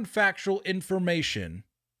 non-factual information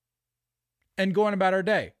and going about our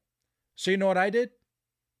day. So you know what I did?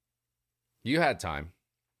 You had time.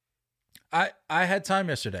 I had time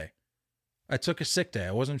yesterday. I took a sick day.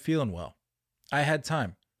 I wasn't feeling well. I had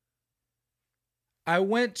time. I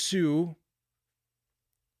went to...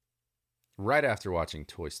 Right after watching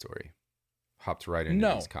Toy Story. Hopped right into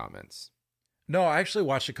these comments. No, I actually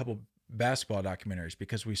watched a couple basketball documentaries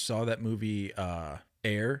because we saw that movie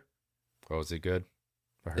Air. Oh, was it good?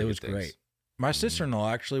 It was great. My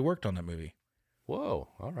sister-in-law actually worked on that movie. Whoa,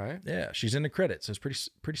 all right. Yeah, she's in the credits. So it's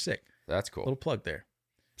pretty sick. That's cool. Little plug there.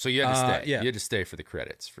 So you had to stay. Yeah. You had to stay for the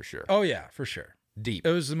credits for sure. Oh yeah, for sure. Deep.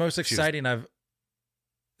 It was the most exciting It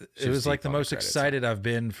was like the most excited I've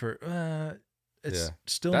been for. It's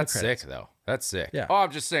still. That's in the credits. sick though. That's sick. Yeah. Oh,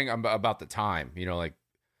 I'm just saying about the time. You know, like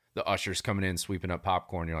the ushers coming in sweeping up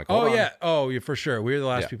popcorn. You're like, oh hold yeah, on. oh yeah, for sure. We were the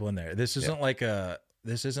last people in there. This isn't like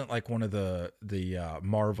This isn't like one of the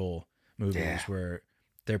Marvel movies where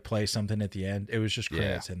they play something at the end. It was just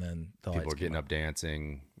credits and then the people lights are getting up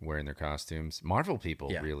dancing, wearing their costumes. Marvel people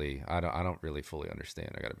really, I don't really fully understand.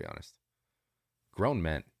 I got to be honest. Grown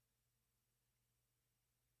men,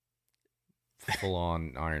 full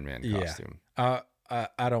on Iron Man costume. I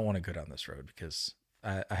don't want to go down this road because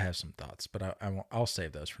I have some thoughts, but I'll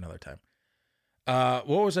save those for another time.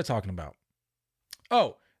 What was I talking about?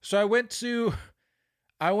 Oh, so I went to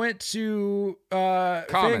Comment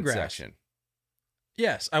Fangraphs. section.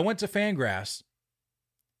 Yes, I went to Fangraphs,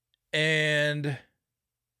 and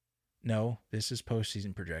no, this is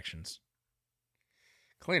postseason projections.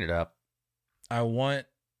 Clean it up. I want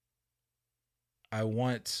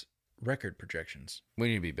record projections. We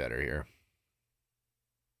need to be better here.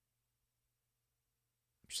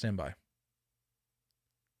 Stand by.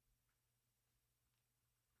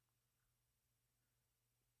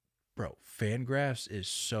 Bro, Fangraphs is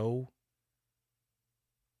so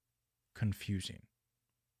confusing.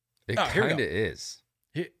 It kind of is.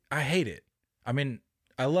 I hate it. I mean,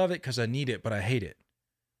 I love it because I need it, but I hate it.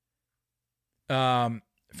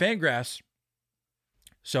 Fangraphs.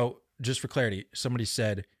 So just for clarity, somebody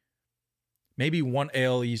said maybe one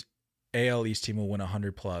AL East team will win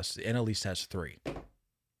 100 plus. The NL East has 3.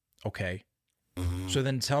 Okay. So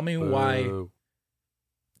then tell me why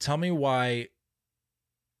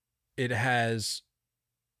it has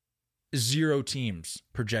 0 teams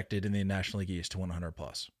projected in the National League East to 100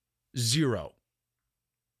 plus. 0.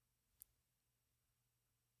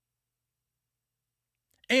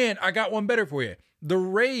 And I got one better for you. The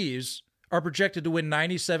Rays are projected to win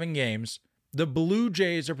 97 games. The Blue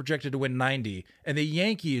Jays are projected to win 90. And the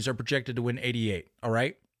Yankees are projected to win 88. All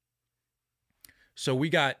right? So we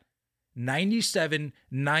got 97,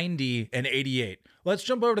 90, and 88. Let's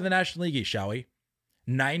jump over to the National League East, shall we?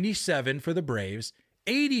 97 for the Braves,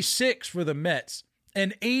 86 for the Mets,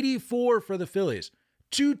 and 84 for the Phillies.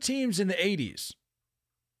 2 teams in the 80s.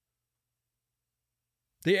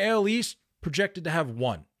 The AL East projected to have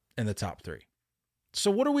 1 in the top 3.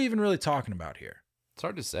 So what are we even really talking about here? It's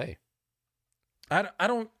hard to say.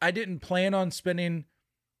 I didn't plan on spending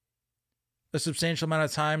a substantial amount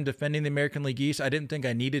of time defending the American League East. I didn't think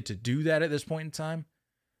I needed to do that at this point in time,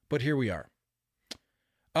 but here we are.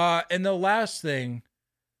 And the last thing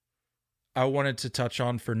I wanted to touch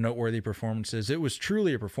on for noteworthy performances, it was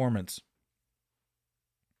truly a performance.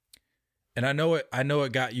 And I know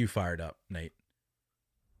it got you fired up, Nate.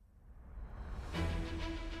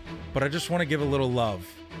 But I just want to give a little love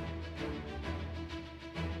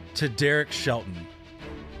to Derek Shelton.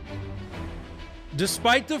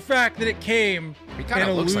 Despite the fact that it came in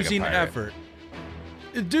a losing effort.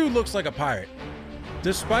 The dude looks like a pirate.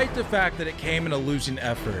 Despite the fact that it came in a losing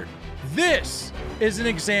effort, this is an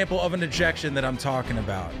example of an ejection that I'm talking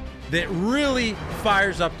about that really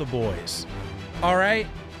fires up the boys. All right?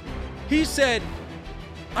 He said,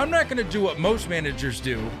 I'm not going to do what most managers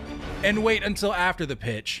do and wait until after the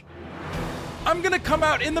pitch. I'm going to come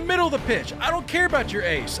out in the middle of the pitch. I don't care about your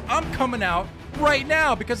ace. I'm coming out right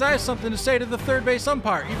now because I have something to say to the third base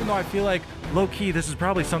umpire, even though I feel like low key, this is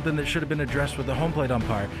probably something that should have been addressed with the home plate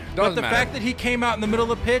umpire. Doesn't but the matter. fact that he came out in the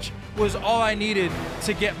middle of the pitch was all I needed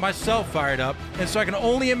to get myself fired up. And so I can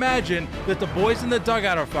only imagine that the boys in the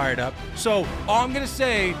dugout are fired up. So all I'm going to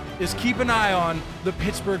say is keep an eye on the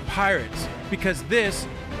Pittsburgh Pirates, because this,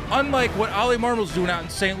 unlike what Ollie Marmol's doing out in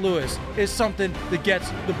St. Louis, is something that gets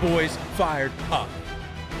the boys fired up.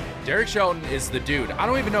 Derek Shelton is the dude. I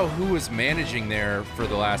don't even know who was managing there for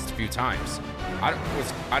the last few times.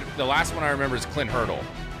 The last one I remember is Clint Hurdle.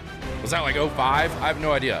 Was that like 05? I have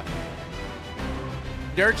no idea.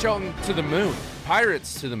 Derek Shelton to the moon.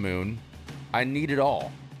 Pirates to the moon. I need it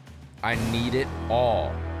all. I need it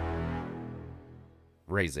all.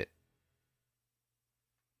 Raise it.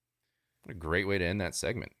 What a great way to end that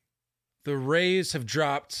segment. The Pirates have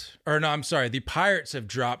dropped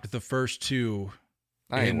the first two.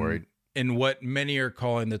 I ain't worried. In what many are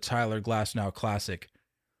calling the Tyler Glasnow Classic.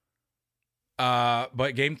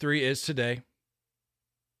 But game 3 is today.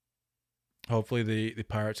 Hopefully the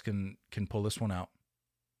Pirates can pull this one out.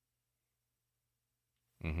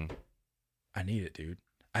 Mm-hmm. I need it, dude.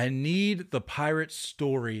 I need the Pirates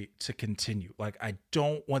story to continue. Like, I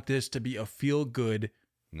don't want this to be a feel-good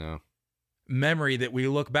memory that we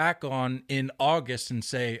look back on in August and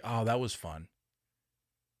say, oh, that was fun.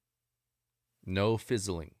 No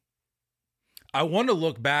fizzling. I want to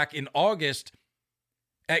look back in August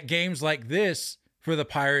at games like this for the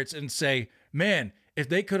Pirates and say, man, if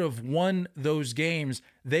they could have won those games,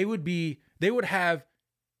 they would have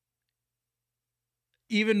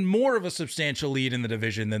even more of a substantial lead in the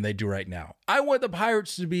division than they do right now. I want the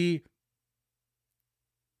Pirates to be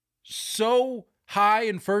so high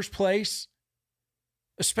in first place,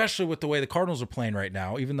 especially with the way the Cardinals are playing right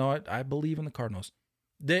now, even though I believe in the Cardinals,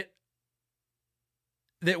 that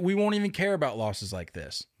we won't even care about losses like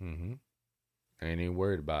this. Mm-hmm. Ain't even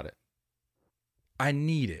worried about it. I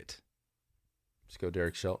need it. Let's go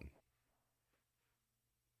Derek Shelton.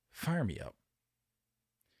 Fire me up.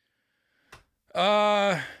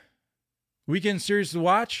 Weekend series to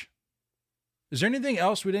watch. Is there anything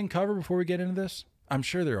else we didn't cover before we get into this? I'm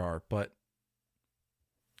sure there are, but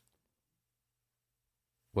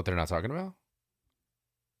What they're not talking about?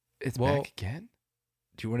 It's Well, back again?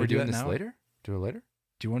 do you want We're to do doing that this now? later? Do it later?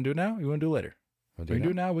 Do you want to do it now? You want to do it later? I'll We can do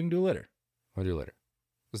it now. We can do it later. I'll do it later.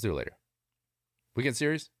 Let's do it later. Weekend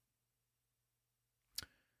series?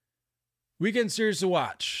 Weekend series to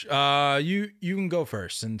watch. You can go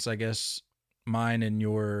first, since I guess mine and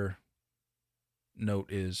your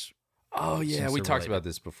note is. Oh, yeah. Since We they're talked related. about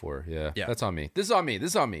this before. Yeah. Yeah. That's on me. This is on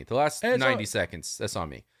me. The last Hey, it's 90 all- seconds. That's on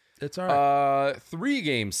me. It's all right.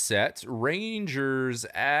 3-game set. Rangers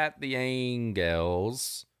at the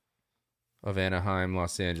Angels of Anaheim,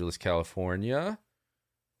 Los Angeles, California.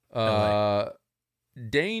 LA.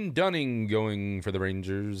 Dane Dunning going for the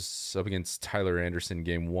Rangers up against Tyler Anderson,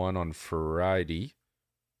 game 1 on Friday.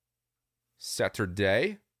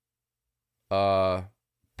 Saturday.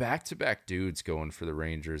 Back-to-back dudes going for the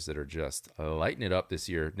Rangers that are just lighting it up this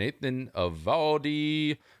year. Nathan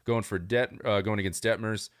Eovaldi going against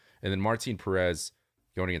Detmers, and then Martin Perez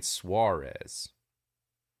going against Suarez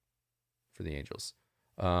for the Angels.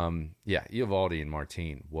 Eovaldi and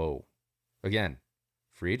Martin. Whoa. Again,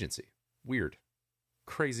 free agency. Weird.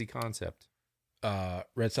 Crazy concept.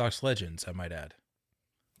 Red Sox legends, I might add.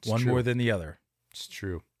 It's One true. more than the other, It's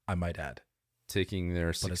true. I might add. Taking their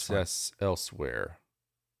it's fine. success elsewhere.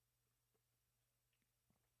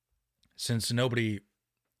 Since nobody,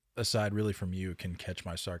 aside really from you, can catch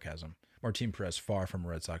my sarcasm, Martin Perez far from a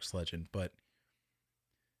Red Sox legend, but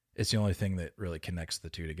it's the only thing that really connects the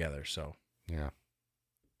two together. So Yeah.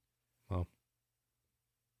 Well,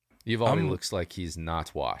 Eovaldi looks like he's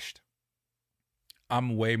not washed.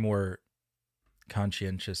 I'm way more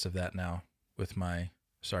conscientious of that now with my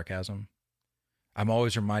sarcasm. I'm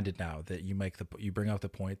always reminded now that you bring up the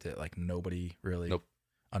point that like nobody really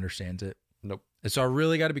understands it. Nope. And so I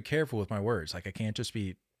really got to be careful with my words. Like I can't just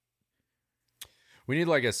be. We need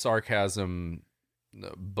like a sarcasm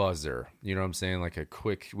buzzer. You know what I'm saying? Like a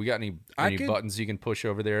quick. We got any buttons you can push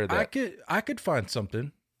over there? I could find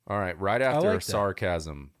something. All right. Right after like that.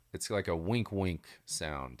 sarcasm, it's like a wink wink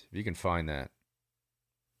sound. If you can find that,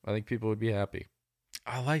 I think people would be happy.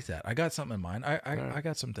 I like that. I got something in mind. right. I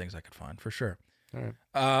got some things I could find for sure. All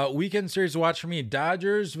right. Weekend series to watch for me: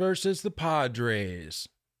 Dodgers versus the Padres.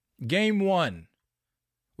 Game 1,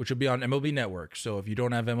 which will be on MLB Network. So if you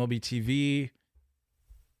don't have MLB TV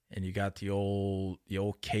and you got the old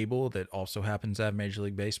cable that also happens to have Major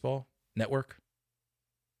League Baseball Network,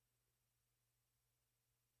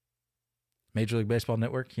 Major League Baseball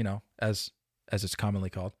Network, as it's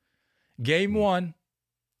commonly called. Game 1,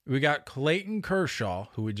 We got Clayton Kershaw,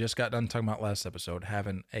 who we just got done talking about last episode,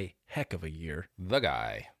 having a heck of a year, The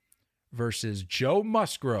guy. versus Joe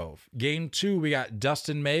Musgrove. Game 2, we got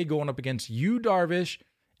Dustin May going up against Yu Darvish.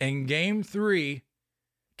 And Game 3,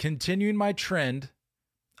 continuing my trend,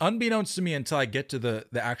 unbeknownst to me until I get to the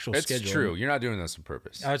actual schedule. It's true. You're not doing this on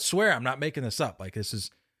purpose. I swear I'm not making this up. Like, this is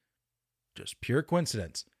just pure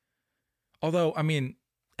coincidence. Although, I mean,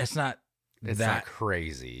 it's not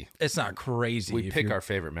crazy. It's not crazy. We pick our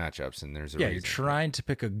favorite matchups, and there's a reason. You're trying to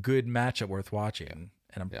pick a good matchup worth watching.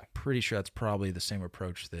 And I'm Yeah. pretty sure that's probably the same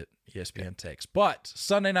approach that ESPN takes. But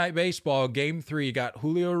Sunday Night Baseball, Game 3, you got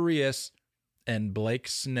Julio Urias and Blake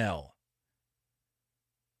Snell.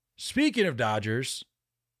 Speaking of Dodgers,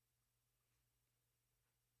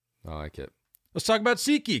 I like it. let's talk about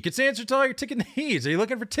SeatGeek. It's the answer to all your ticket needs. Are you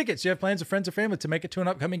looking for tickets? You have plans with friends or family to make it to an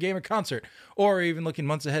upcoming game or concert, or even looking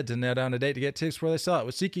months ahead to nail down a date to get tickets before they sell out.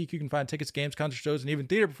 With SeatGeek, you can find tickets, games, concert shows, and even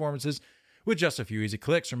theater performances with just a few easy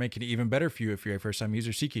clicks, or making it even better for you if you're a first-time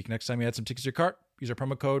user. SeatGeek. Next time you add some tickets to your cart, use our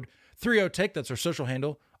promo code 30TAKE. That's our social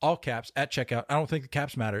handle, all caps, at checkout. I don't think the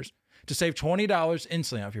caps matters. To save $20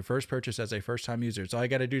 instantly off your first purchase as a first-time user. It's all you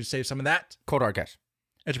got to do to save some of that. Cold hard cash.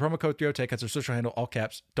 Enter promo code 30TAKE. That's our social handle, all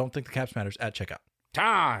caps. Don't think the caps matters at checkout.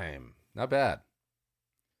 Time. Not bad.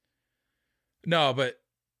 No, but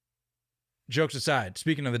jokes aside,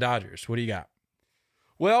 speaking of the Dodgers, what do you got?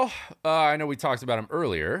 Well, I know we talked about them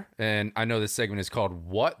earlier, and I know this segment is called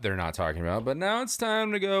What They're Not Talking About, but now it's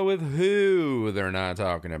time to go with who they're not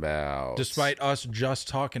talking about. Despite us just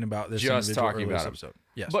talking about this episode.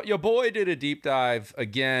 Yes. But your boy did a deep dive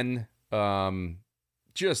again,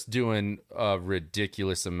 just doing a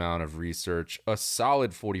ridiculous amount of research, a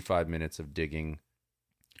solid 45 minutes of digging.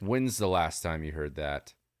 When's the last time you heard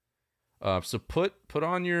that? So put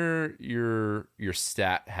on your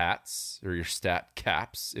stat hats, or your stat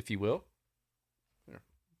caps, if you will. Here,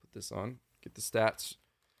 put this on. Get the stats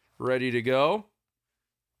ready to go.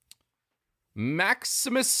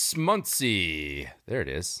 Maximus Muncy. There it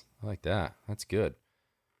is. I like that. That's good.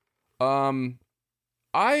 I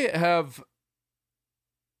have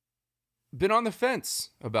been on the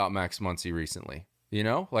fence about Max Muncy recently. You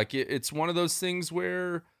know, like it's one of those things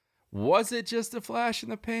where, was it just a flash in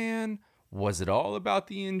the pan? Was it all about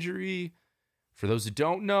the injury? For those who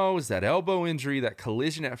don't know, is that elbow injury, that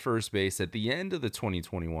collision at first base at the end of the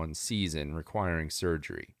 2021 season requiring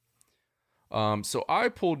surgery. So I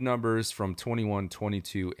pulled numbers from 21,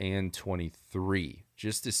 22, and 23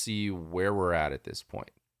 just to see where we're at this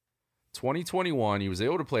point. 2021, he was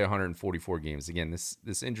able to play 144 games. Again,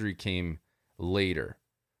 this injury came later.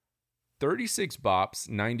 36 bops,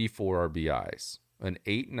 94 RBIs. An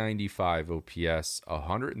 895 OPS,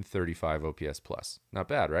 135 OPS plus. Not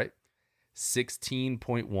bad, right?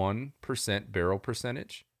 16.1% barrel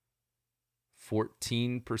percentage,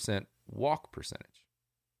 14% walk percentage.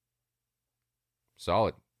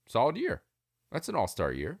 Solid year. That's an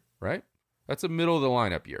all-star year, right? That's a middle of the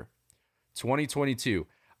lineup year. 2022,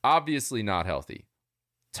 obviously not healthy.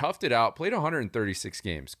 Toughed it out, played 136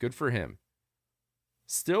 games. Good for him.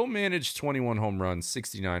 Still managed 21 home runs,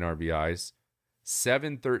 69 RBIs.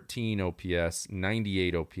 713 OPS,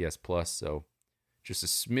 98 OPS plus, so just a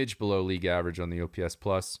smidge below league average on the OPS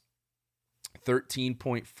plus.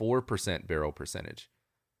 13.4% barrel percentage.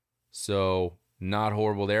 So not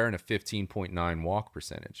horrible there, and a 15.9 walk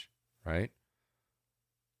percentage, right?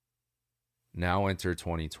 Now enter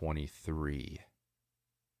 2023.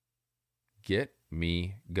 Get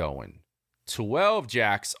me going. 12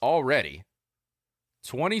 jacks already.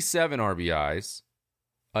 27 RBIs.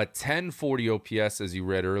 A 1040 OPS, as you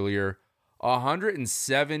read earlier,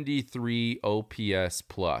 173 OPS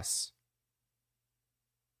plus.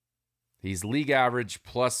 He's league average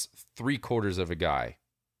plus 3/4 of a guy.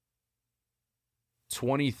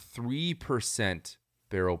 23%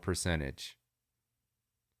 barrel percentage.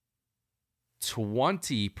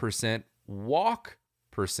 20% walk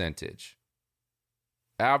percentage.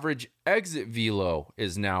 Average exit velo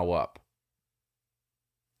is now up.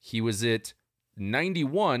 He was at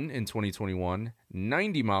 91 in 2021,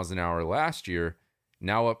 90 miles an hour last year,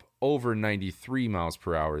 now up over 93 miles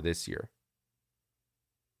per hour this year.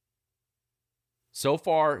 So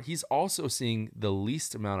far, he's also seeing the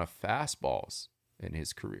least amount of fastballs in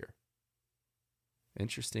his career.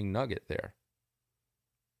 Interesting nugget there.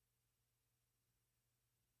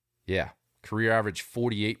 Yeah, career average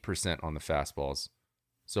 48% on the fastballs.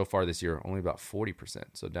 So far this year, only about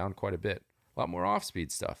 40%, so down quite a bit. A lot more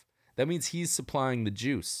off-speed stuff. That means he's supplying the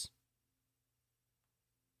juice.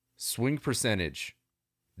 Swing percentage,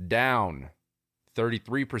 down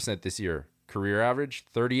 33% this year. Career average,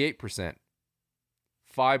 38%.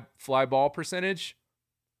 Fly ball percentage,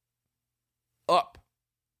 up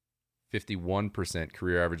 51%.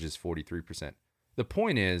 Career average is 43%. The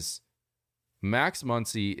point is, Max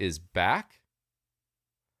Muncy is back.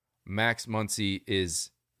 Max Muncy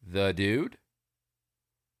is the dude.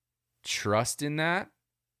 Trust in that.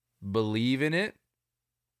 Believe in it.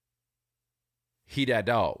 He that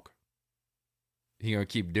dog. He gonna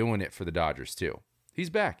keep doing it for the Dodgers too. He's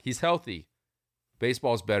back. He's healthy.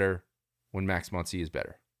 Baseball's better when Max Muncy is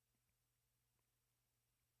better.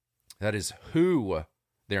 That is who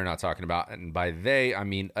they're not talking about. And by they, I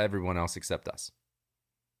mean everyone else except us.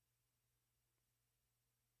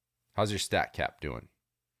 How's your stat cap doing?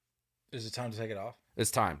 Is it time to take it off?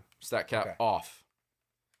 It's time. Stat cap off.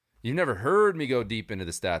 You never heard me go deep into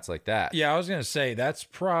the stats like that. Yeah, I was going to say, that's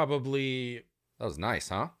probably... That was nice,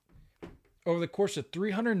 huh? Over the course of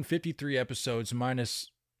 353 episodes,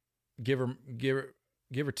 minus give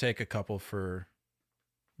or take a couple for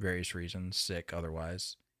various reasons, sick,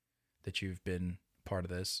 otherwise, that you've been part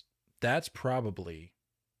of this, that's probably...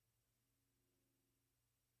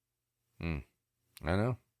 I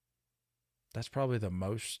know. That's probably the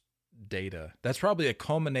most data. That's probably a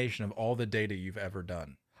culmination of all the data you've ever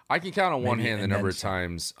done. I can count on one hand the number of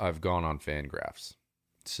times I've gone on Fangraphs.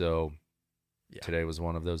 So today was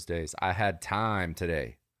one of those days. I had time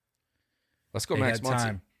today. Let's go, Max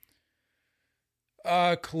Muncy.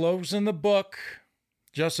 Closing the book.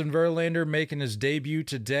 Justin Verlander making his debut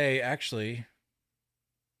today. Actually,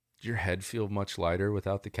 did your head feel much lighter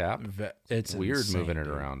without the cap? It's weird insane, moving it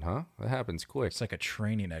dude. Around, huh? That happens quick. It's like a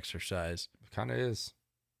training exercise. It kind of is.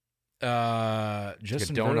 Justin like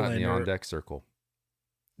a donut Verlander, in the on-deck circle.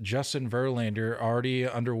 Justin Verlander, already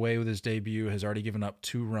underway with his debut, has already given up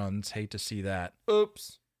 2 runs. Hate to see that.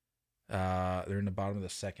 Oops. They're in the bottom of the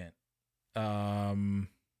second.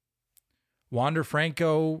 Wander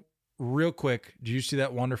Franco, real quick. Did you see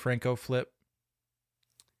that Wander Franco flip?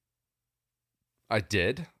 I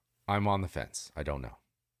did. I'm on the fence. I don't know.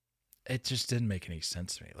 It just didn't make any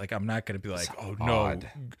sense to me. Like, I'm not going to be like, It's oh, odd.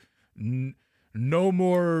 no, no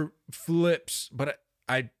more flips. But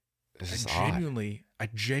I This is genuinely,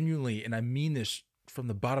 and I mean this from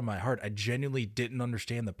the bottom of my heart, I genuinely didn't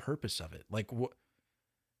understand the purpose of it. Like, what?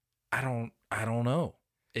 I don't know.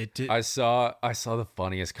 It did. I saw the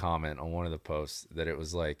funniest comment on one of the posts that it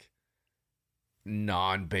was like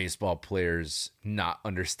non-baseball players not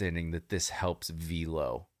understanding that this helps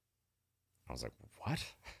velo. I was like, what?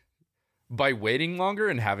 By waiting longer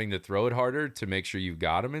and having to throw it harder to make sure you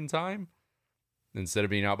got him in time? Instead of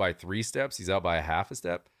being out by 3 steps, he's out by a half a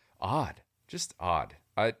step? Odd. Just odd.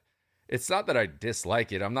 It's not that I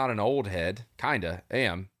dislike it. I'm not an old head. Kinda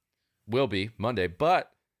am. Will be Monday.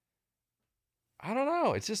 But I don't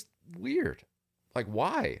know. It's just weird. Like,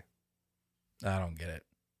 why? I don't get it.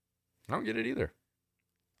 I don't get it either.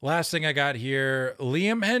 Last thing I got here,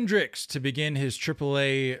 Liam Hendricks to begin his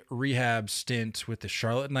AAA rehab stint with the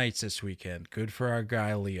Charlotte Knights this weekend. Good for our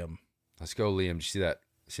guy, Liam. Let's go, Liam. Did you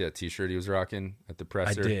see that t-shirt he was rocking at the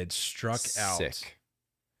presser? I did. Struck out. Sick.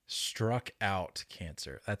 Struck out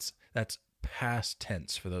cancer. That's past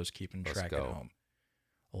tense for those keeping track at home.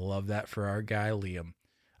 Love that for our guy, Liam.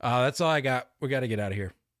 That's all I got. We got to get out of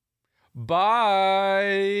here.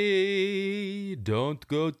 Bye. Don't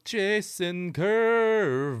go chasing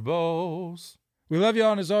curveballs. We love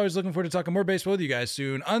y'all, and as always, looking forward to talking more baseball with you guys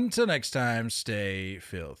soon. Until next time, stay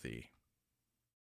filthy.